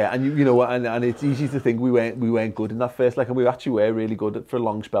Messi, yeah, and you know, and it's easy to think we weren't good in that first leg, and we actually were really good for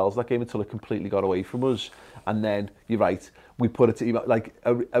long spells that game until it completely got away from us. And then you're right, we put it to like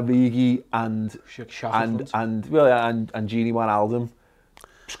Origi and Gini Wijnaldum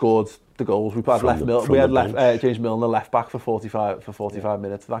scored the goals. We had James Milner left back for 45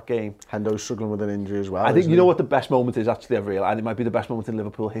 minutes of that game. Hendo's struggling with an injury as well. I think you know what the best moment is actually I've realised, and it might be the best moment in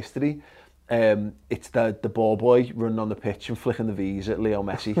Liverpool history. It's the ball boy running on the pitch and flicking the V's at Leo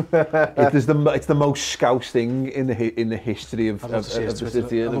Messi. It's the most scouse thing in the history of the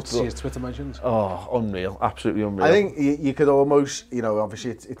city. I'd love to see his Twitter mentions. Oh, unreal, absolutely unreal. I think you could almost, you know,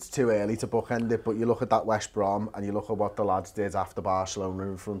 obviously it's too early to bookend it, but you look at that West Brom and you look at what the lads did after Barcelona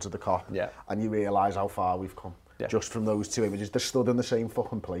in front of the Kop, and you realise how far we've come just from those two images. They're stood in the same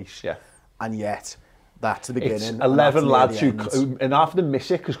fucking place, and yet. That's the beginning. It's 11 lads who, and half of them miss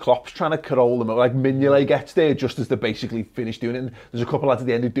it because Klopp's trying to carol them. Like Mignolet gets there just as they're basically finished doing it. And there's a couple lads at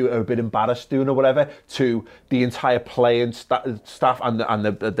the end who are a bit embarrassed doing or whatever. To the entire playing staff and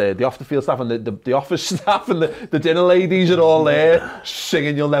the off the field staff and the office staff and the dinner ladies are all there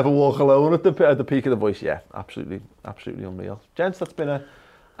singing "You'll Never Walk Alone" at the peak of the voice. Yeah, absolutely unreal. Gents, that's been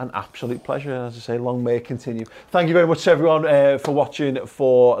an absolute pleasure, and as I say, long may it continue. Thank you very much to everyone for watching,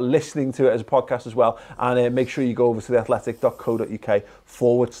 for listening to it as a podcast as well, and make sure you go over to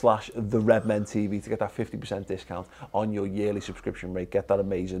theathletic.co.uk/TheRedMenTV to get that 50% discount on your yearly subscription rate. Get that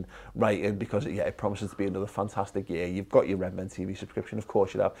amazing rating because it promises to be another fantastic year. You've got your Red Men TV subscription, of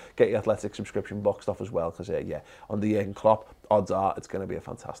course you have. Get your Athletic subscription boxed off as well because on the Jurgen Klopp, odds are it's going to be a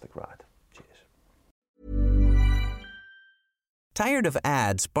fantastic ride. Tired of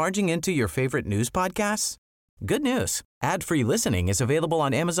ads barging into your favorite news podcasts? Good news. Ad-free listening is available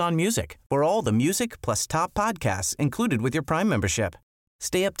on Amazon Music for all the music plus top podcasts included with your Prime membership.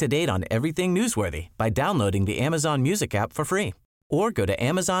 Stay up to date on everything newsworthy by downloading the Amazon Music app for free or go to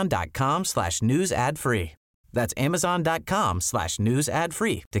amazon.com/news ad free. That's amazon.com/news ad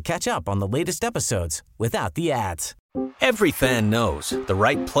free to catch up on the latest episodes without the ads. Every fan knows the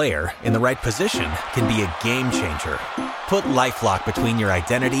right player in the right position can be a game changer. Put LifeLock between your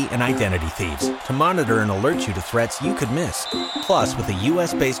identity and identity thieves to monitor and alert you to threats you could miss. Plus, with a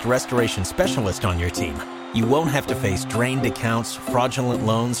U.S.-based restoration specialist on your team, you won't have to face drained accounts, fraudulent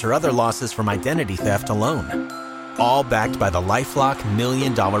loans, or other losses from identity theft alone. All backed by the LifeLock $1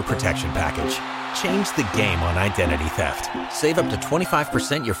 Million Protection Package. Change the game on identity theft. Save up to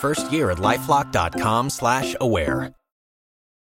 25% your first year at LifeLock.com/aware.